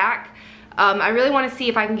go back. I really want to see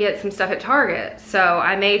if I can get some stuff at Target. So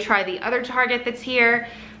I may try the other Target that's here.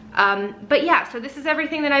 But yeah, so this is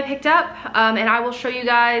everything that I picked up, and I will show you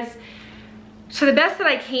guys to the best that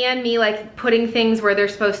I can, me like putting things where they're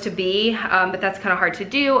supposed to be, but that's kind of hard to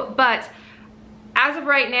do. But as of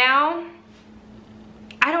right now,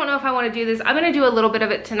 I don't know if I want to do this. I'm going to do a little bit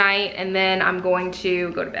of it tonight, and then I'm going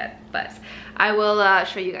to go to bed, but I will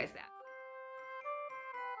show you guys that.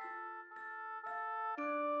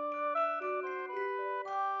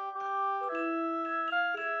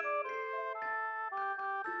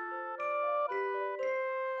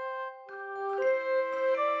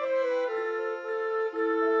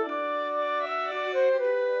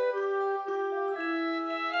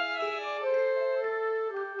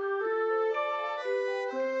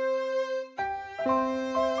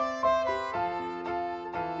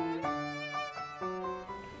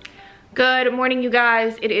 Good morning, you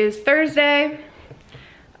guys. It is Thursday,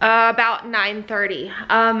 about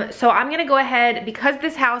 9:30. So I'm gonna go ahead, because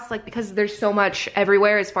this house, because there's so much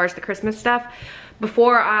everywhere as far as the Christmas stuff,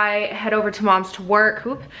 before I head over to Mom's to work,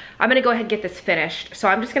 I'm gonna go ahead and get this finished. So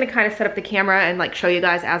I'm just gonna kind of set up the camera and show you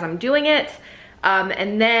guys as I'm doing it.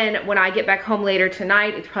 And then when I get back home later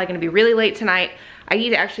tonight, it's probably gonna be really late tonight, I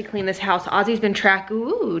need to actually clean this house. Ozzy's been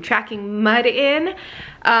tracking mud in.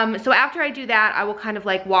 So after I do that, I will kind of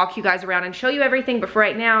walk you guys around and show you everything. But for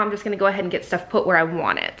right now, I'm just gonna go ahead and get stuff put where I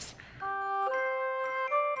want it.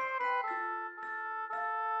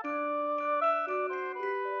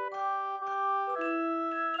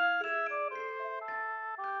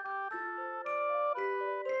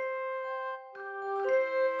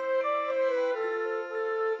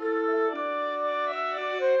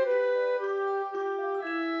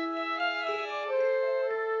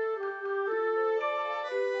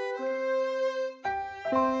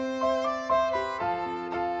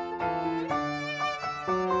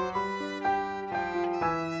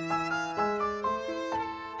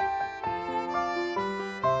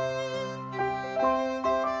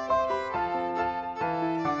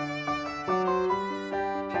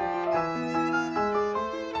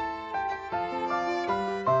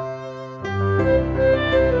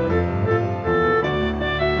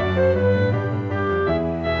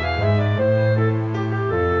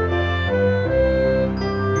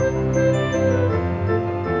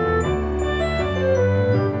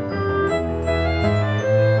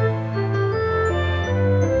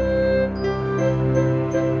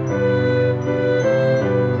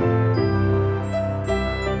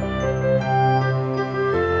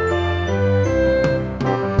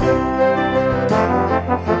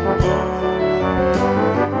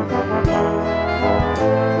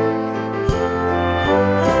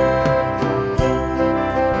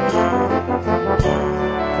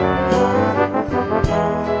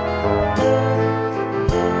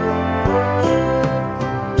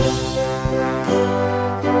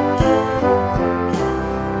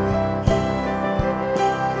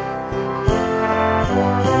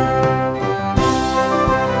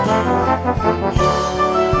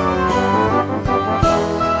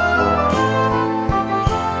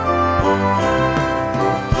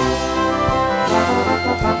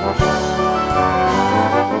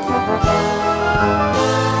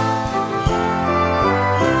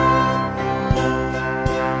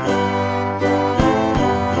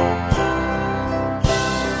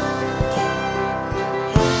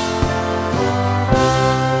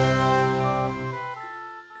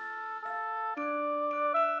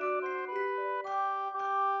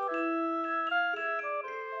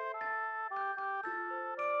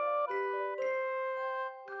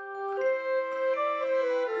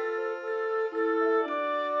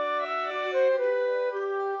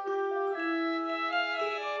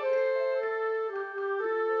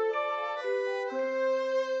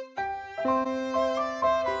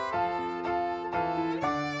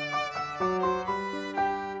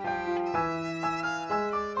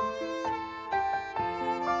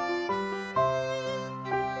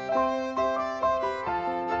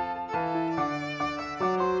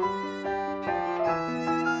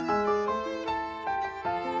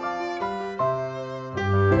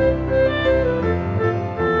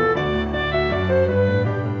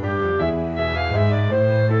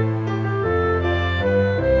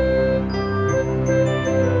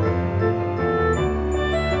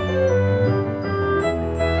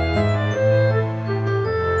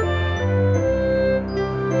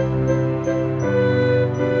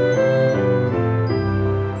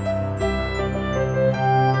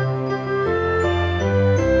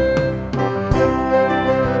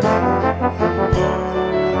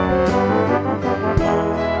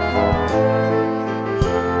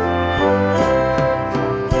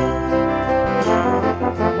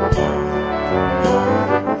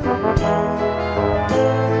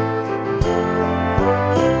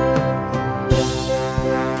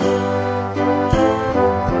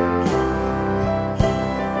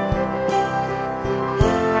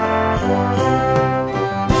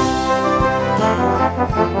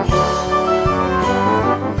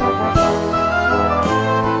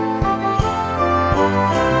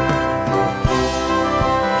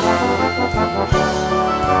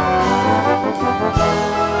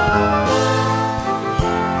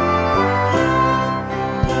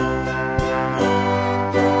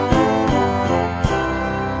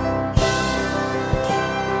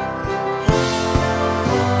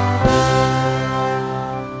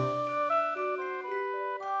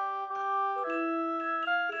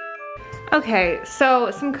 Okay, so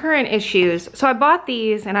some current issues. So I bought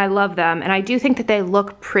these and I love them, and I do think that they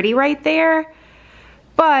look pretty right there,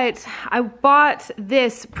 but I bought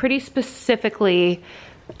this pretty specifically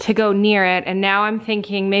to go near it, and now I'm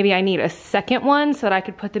thinking maybe I need a second one so that I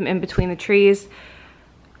could put them in between the trees.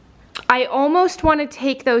 I almost want to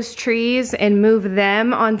take those trees and move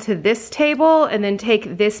them onto this table and then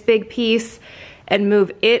take this big piece and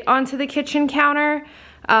move it onto the kitchen counter.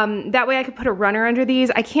 That way I could put a runner under these.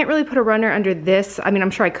 I can't really put a runner under this. I mean,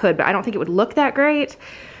 I'm sure I could, but I don't think it would look that great.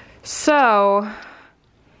 So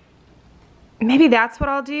maybe that's what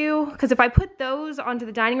I'll do, because if I put those onto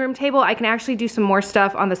the dining room table, I can actually do some more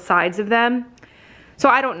stuff on the sides of them. So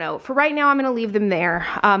I don't know. For right now, I'm gonna leave them there.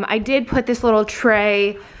 I did put this little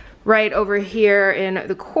tray right over here in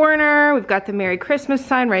the corner. We've got the Merry Christmas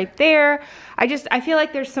sign right there. I feel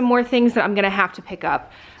like there's some more things that I'm gonna have to pick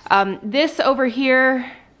up. This over here,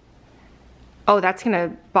 oh, that's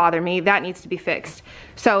gonna bother me. That needs to be fixed.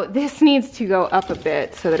 So this needs to go up a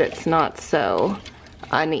bit so that it's not so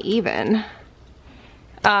uneven.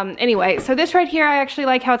 Anyway, so this right here, I actually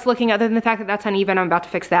like how it's looking, other than the fact that that's uneven. I'm about to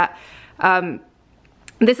fix that.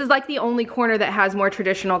 This is like the only corner that has more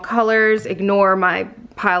traditional colors. Ignore my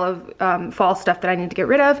pile of fall stuff that I need to get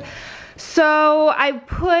rid of. So I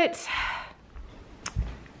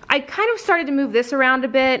kind of started to move this around a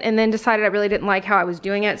bit and then decided I really didn't like how I was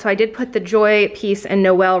doing it. So I did put the Joy piece and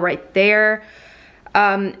Noel right there.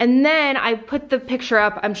 And then I put the picture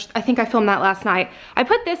up. I think I filmed that last night. I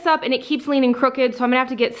put this up and it keeps leaning crooked, so I'm gonna have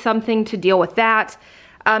to get something to deal with that.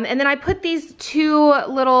 And then I put these two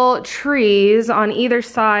little trees on either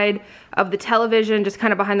side of the television, just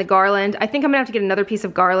kind of behind the garland. I think I'm gonna have to get another piece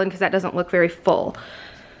of garland because that doesn't look very full.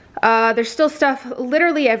 There's still stuff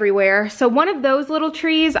literally everywhere. So one of those little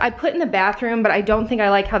trees I put in the bathroom, but I don't think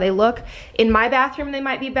I like how they look. In my bathroom, they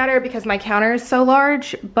might be better because my counter is so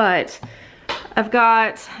large, but I've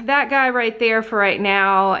got that guy right there for right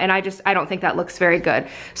now, and I don't think that looks very good.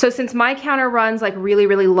 So since my counter runs like really,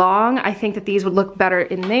 really long, I think that these would look better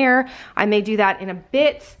in there. I may do that in a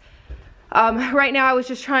bit. Right now I was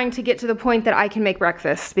just trying to get to the point that I can make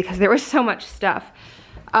breakfast because there was so much stuff.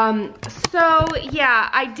 So yeah,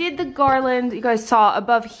 I did the garland you guys saw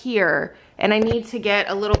above here, and I need to get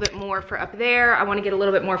a little bit more for up there. I want to get a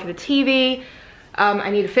little bit more for the TV. I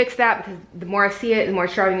need to fix that because the more I see it, the more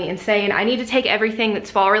it's driving me insane. I need to take everything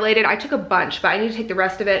that's fall related. I took a bunch, but I need to take the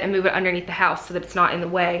rest of it and move it underneath the house so that it's not in the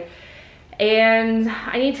way. And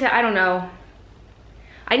I need to, I don't know.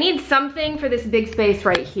 I need something for this big space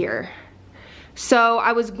right here. So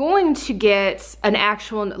I was going to get an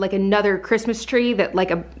actual, like another Christmas tree, that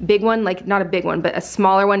like a big one, like not a big one, but a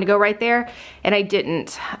smaller one to go right there. And I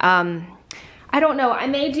didn't. I don't know. I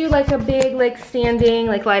may do like a big, like standing,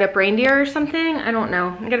 like light up reindeer or something. I don't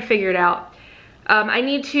know. I gotta figure it out. I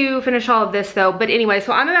need to finish all of this though. But anyway,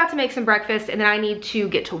 so I'm about to make some breakfast and then I need to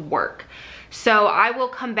get to work. So I will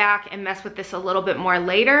come back and mess with this a little bit more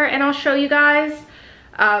later and I'll show you guys.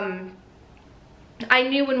 I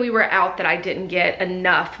knew when we were out that I didn't get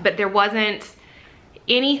enough, but there wasn't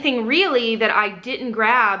anything really that I didn't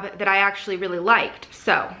grab that I actually really liked.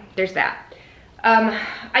 So there's that.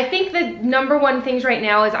 I think the number one things right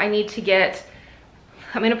now is I need to get,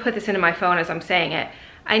 I'm gonna put this into my phone as I'm saying it.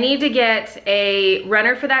 I need to get a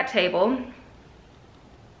runner for that table.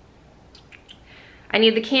 I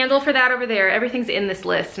need the candle for that over there. Everything's in this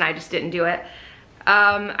list and I just didn't do it.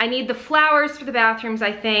 I need the flowers for the bathrooms,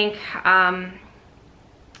 I think.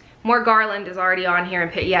 More garland is already on here,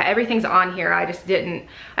 and yeah, everything's on here. I didn't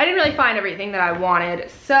really find everything that I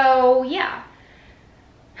wanted. So yeah,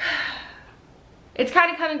 it's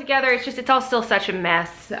kind of coming together. It's all still such a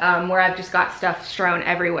mess where I've just got stuff strewn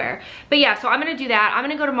everywhere. But yeah, so I'm gonna do that. I'm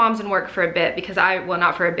gonna go to Mom's and work for a bit because well,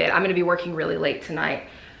 not for a bit. I'm gonna be working really late tonight.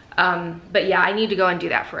 But yeah, I need to go and do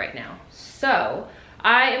that for right now. So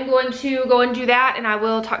I am going to go and do that, and I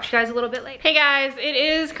will talk to you guys a little bit later. Hey guys, it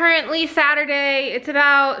is currently Saturday. It's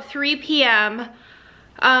about 3 p.m.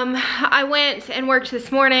 I went and worked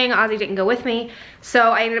this morning. Ozzy didn't go with me,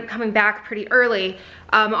 so I ended up coming back pretty early.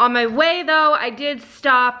 On my way though, I did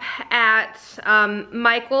stop at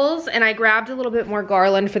Michael's and I grabbed a little bit more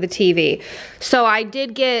garland for the TV. So I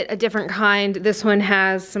did get a different kind. This one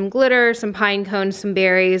has some glitter, some pine cones, some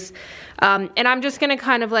berries. And I'm just gonna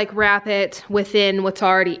kind of like wrap it within what's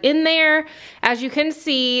already in there. As you can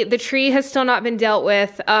see, the tree has still not been dealt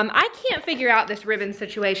with. I can't figure out this ribbon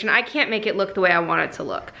situation. I can't make it look the way I want it to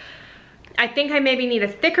look. I think I maybe need a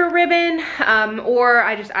thicker ribbon, or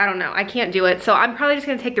I don't know. I can't do it. So I'm probably just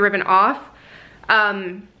gonna take the ribbon off.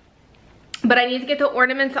 But I need to get the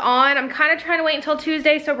ornaments on. I'm kind of trying to wait until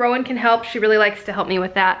Tuesday so Rowan can help. She really likes to help me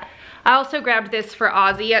with that. I also grabbed this for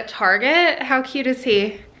Ozzy at Target. How cute is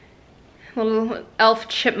he? Little elf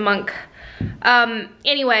chipmunk.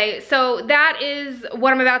 Anyway, so that is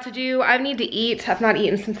what I'm about to do. I need to eat. I've not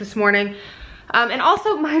eaten since this morning. And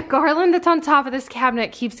also my garland that's on top of this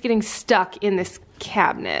cabinet keeps getting stuck in this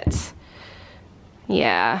cabinet.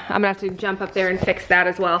 Yeah, I'm gonna have to jump up there and fix that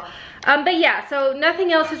as well. But yeah, so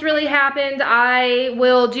nothing else has really happened. I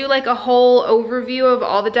will do like a whole overview of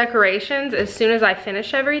all the decorations as soon as I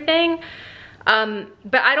finish everything.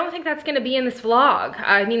 But I don't think that's gonna be in this vlog.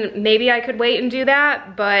 I mean, maybe I could wait and do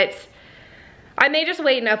that, but I may just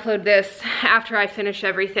wait and upload this after I finish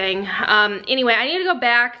everything. Anyway, I need to go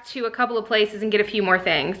back to a couple of places and get a few more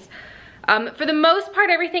things. For the most part,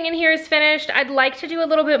 everything in here is finished. I'd like to do a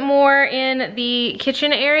little bit more in the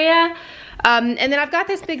kitchen area. And then I've got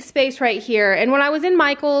this big space right here. And when I was in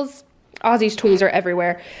Michael's, Ozzy's toys are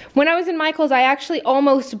everywhere. When I was in Michael's, I actually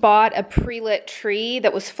almost bought a pre-lit tree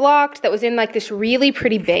that was flocked, that was in like this really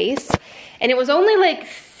pretty base. And it was only like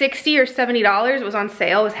 $60 or $70. It was on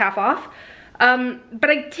sale, it was half off. But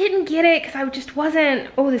I didn't get it because I just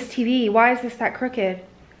wasn't, oh, this TV, why is this that crooked?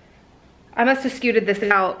 I must have scooted this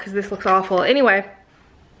out because this looks awful. Anyway,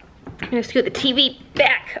 I'm gonna scoot the TV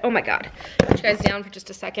back. Oh my God. Put you guys down for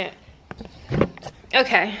just a second.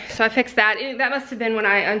 Okay, so I fixed that. That must have been when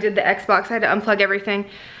I undid the Xbox. I had to unplug everything.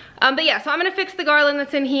 But yeah, so I'm gonna fix the garland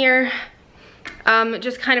that's in here.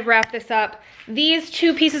 Just kind of wrap this up. These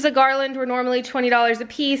 2 pieces of garland were normally $20 a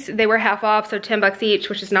piece. They were half off, so 10 bucks each,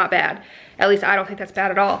 which is not bad. At least I don't think that's bad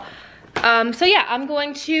at all. So yeah, I'm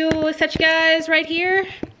going to set you guys right here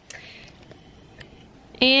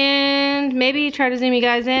and maybe try to zoom you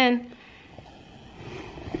guys in.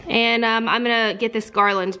 And I'm gonna get this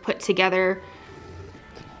garland put together.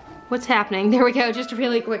 What's happening? There we go, just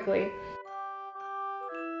really quickly.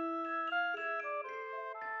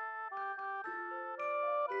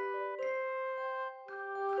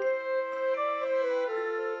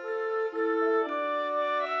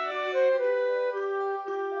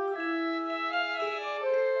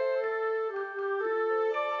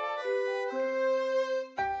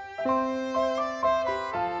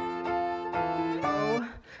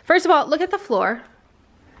 First of all, look at the floor.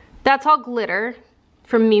 That's all glitter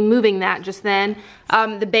from me moving that just then.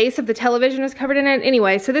 The base of the television is covered in it.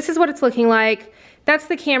 Anyway, so this is what it's looking like. That's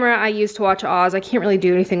the camera I use to watch Oz. I can't really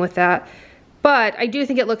do anything with that. But I do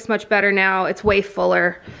think it looks much better now. It's way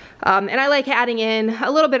fuller. And I like adding in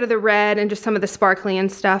a little bit of the red and just some of the sparkly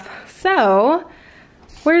and stuff. So,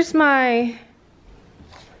 where's my...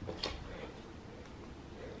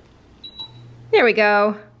 There we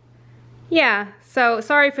go. Yeah, so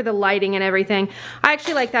sorry for the lighting and everything. I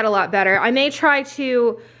actually like that a lot better. I may try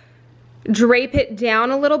to drape it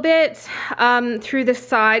down a little bit through the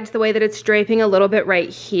sides, the way that it's draping a little bit right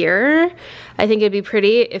here. I think it'd be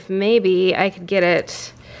pretty if maybe I could get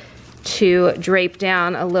it to drape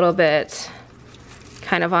down a little bit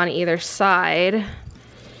kind of on either side.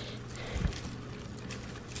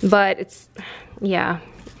 But it's, yeah.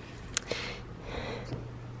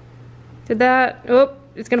 Did that, oh.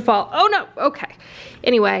 It's gonna fall. Oh no, okay.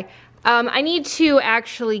 Anyway, I need to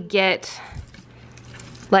actually get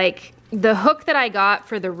like the hook that I got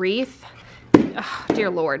for the wreath. Oh, dear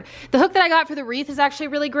Lord. The hook that I got for the wreath is actually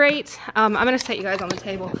really great. I'm gonna set you guys on the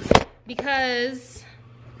table because,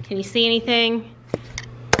 can you see anything?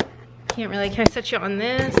 Can't really, can I set you on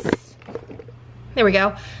this? There we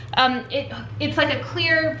go. It's like a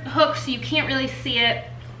clear hook so you can't really see it.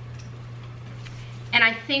 And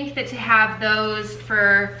I think that to have those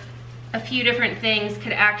for a few different things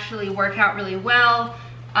could actually work out really well.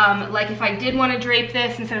 Like if I did want to drape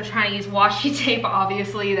this instead of trying to use washi tape,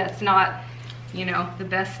 obviously that's not, you know, the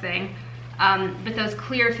best thing. But those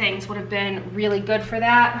clear things would have been really good for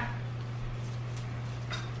that.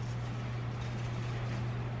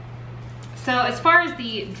 So as far as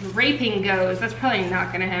the draping goes, that's probably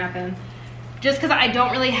not gonna happen. Just because I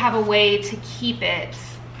don't really have a way to keep it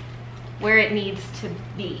where it needs to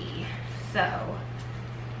be. So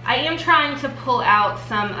I am trying to pull out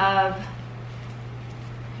some of,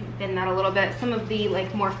 bend that a little bit, some of the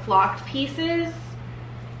like more flocked pieces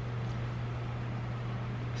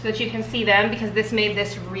so that you can see them, because this made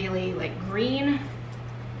this really like green.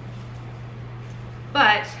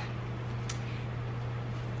 But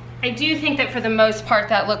I do think that for the most part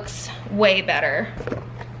that looks way better.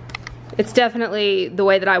 It's definitely the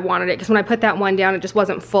way that I wanted it, because when I put that one down, it just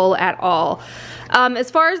wasn't full at all.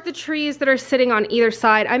 As far as the trees that are sitting on either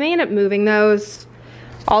side, I may end up moving those.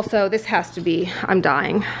 Also, this has to be, I'm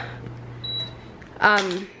dying.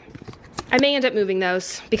 I may end up moving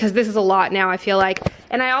those because this is a lot now, I feel like.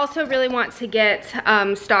 And I also really want to get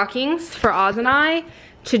stockings for Oz and I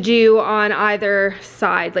to do on either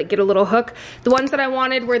side, like get a little hook. The ones that I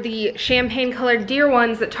wanted were the champagne colored deer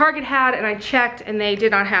ones that Target had, and I checked and they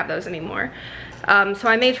did not have those anymore. So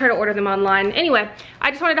I may try to order them online. Anyway,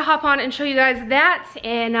 I just wanted to hop on and show you guys that,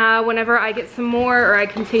 and whenever I get some more or I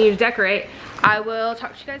continue to decorate, I will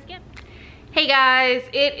talk to you guys again. Hey guys,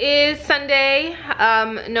 it is Sunday,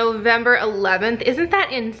 November 11th. Isn't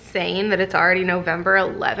that insane that it's already November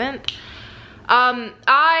 11th?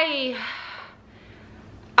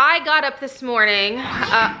 I got up this morning.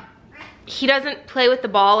 He doesn't play with the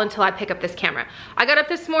ball until I pick up this camera. I got up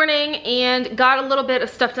this morning and got a little bit of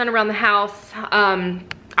stuff done around the house. I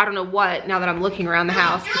don't know what, now that I'm looking around the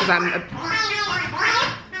house, because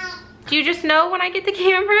do you just know when I get the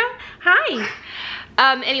camera? Hi.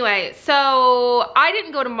 Anyway, so I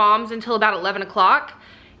didn't go to Mom's until about 11 o'clock.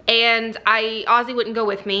 And Ozzy wouldn't go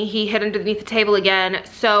with me. He hid underneath the table again.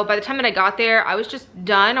 So by the time that I got there, I was just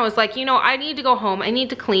done. I was like, you know, I need to go home. I need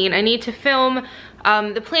to clean. I need to film.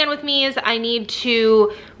 The plan with me is I need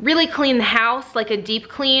to really clean the house, like a deep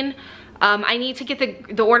clean. I need to get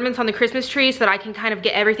the ornaments on the Christmas tree so that I can kind of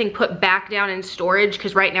get everything put back down in storage,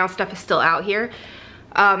 because right now stuff is still out here.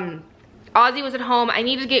 Ozzy was at home. I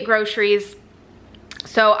needed to get groceries.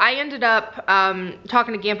 So I ended up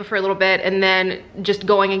talking to Gampa for a little bit and then just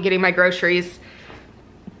going and getting my groceries.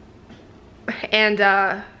 And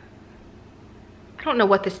I don't know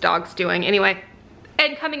what this dog's doing. Anyway,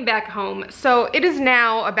 and coming back home. So it is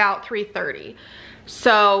now about 3:30.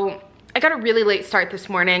 So I got a really late start this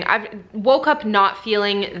morning. I woke up not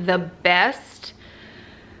feeling the best.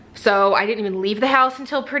 So I didn't even leave the house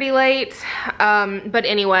until pretty late. But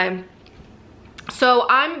anyway. So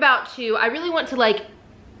I'm about to, I really want to like,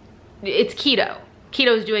 it's keto.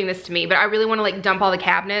 Keto's doing this to me, but I really want to like dump all the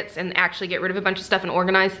cabinets and actually get rid of a bunch of stuff and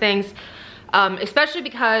organize things. Especially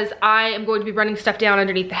because I am going to be running stuff down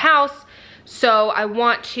underneath the house. So I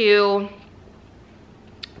want to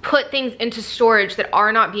put things into storage that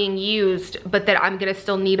are not being used, but that I'm gonna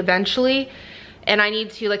still need eventually. And I need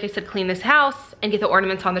to, like I said, clean this house and get the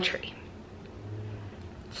ornaments on the tree.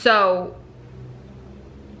 So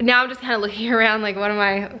now I'm just kind of looking around like,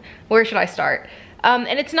 where should I start? And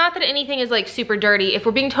it's not that anything is like super dirty. If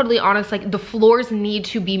we're being totally honest, like the floors need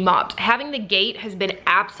to be mopped. Having the gate has been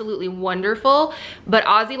absolutely wonderful, but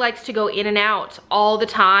Ozzy likes to go in and out all the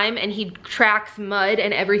time, and he tracks mud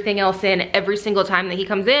and everything else in every single time that he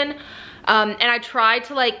comes in. And I try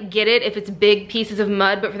to like get it if it's big pieces of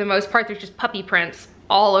mud, but for the most part, there's just puppy prints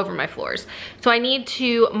all over my floors. So I need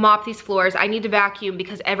to mop these floors. I need to vacuum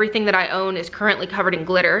because everything that I own is currently covered in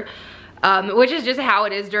glitter, which is just how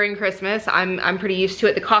it is during Christmas. I'm pretty used to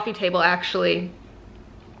it. The coffee table, actually,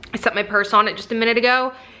 I set my purse on it just a minute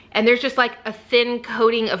ago, and there's just like a thin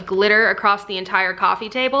coating of glitter across the entire coffee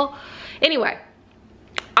table. Anyway,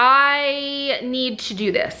 I need to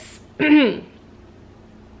do this.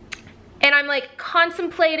 And I'm like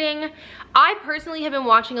contemplating. I personally have been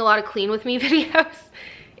watching a lot of Clean With Me videos.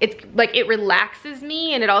 It's like, it relaxes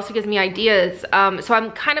me and it also gives me ideas. So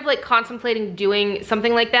I'm kind of like contemplating doing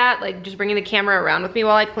something like that, like just bringing the camera around with me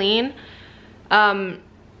while I clean. I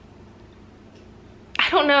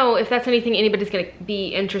don't know if that's anything anybody's gonna be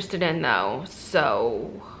interested in though,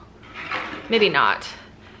 so maybe not.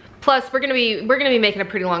 Plus, we're gonna be making a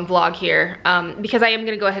pretty long vlog here, because I am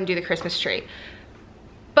gonna go ahead and do the Christmas tree.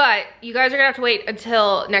 But you guys are gonna have to wait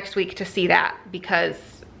until next week to see that, because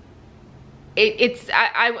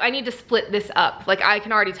I need to split this up. Like, I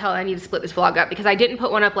can already tell I need to split this vlog up, because I didn't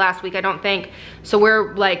put one up last week, I don't think. So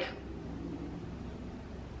we're like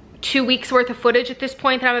 2 weeks worth of footage at this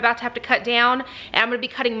point that I'm about to have to cut down, and I'm gonna be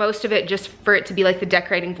cutting most of it just for it to be like the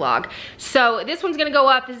decorating vlog. So this one's gonna go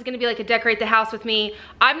up. This is gonna be like a decorate the house with me.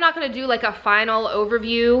 I'm not gonna do like a final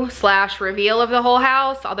overview slash reveal of the whole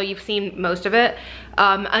house, although you've seen most of it,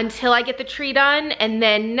 until I get the tree done. And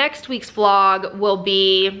then next week's vlog will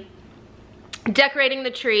be decorating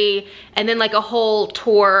the tree, and then like a whole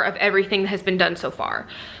tour of everything that has been done so far.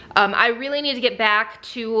 I really need to get back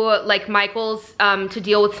to like Michael's to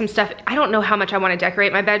deal with some stuff. I don't know how much I want to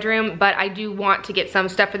decorate my bedroom, but I do want to get some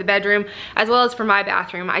stuff for the bedroom as well as for my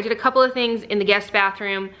bathroom. I did a couple of things in the guest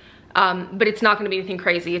bathroom, but it's not going to be anything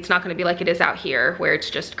crazy. It's not going to be like it is out here where it's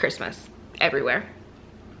just Christmas everywhere.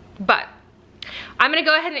 But I'm going to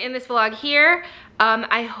go ahead and end this vlog here.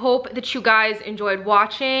 I hope that you guys enjoyed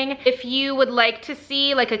watching. If you would like to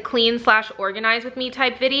see like a clean slash organize with me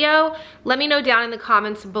type video, let me know down in the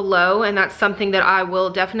comments below, and that's something that I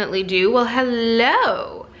will definitely do. Well,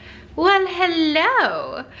 hello. Well,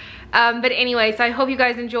 hello. But anyways, I hope you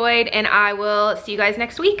guys enjoyed, and I will see you guys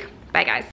next week. Bye, guys.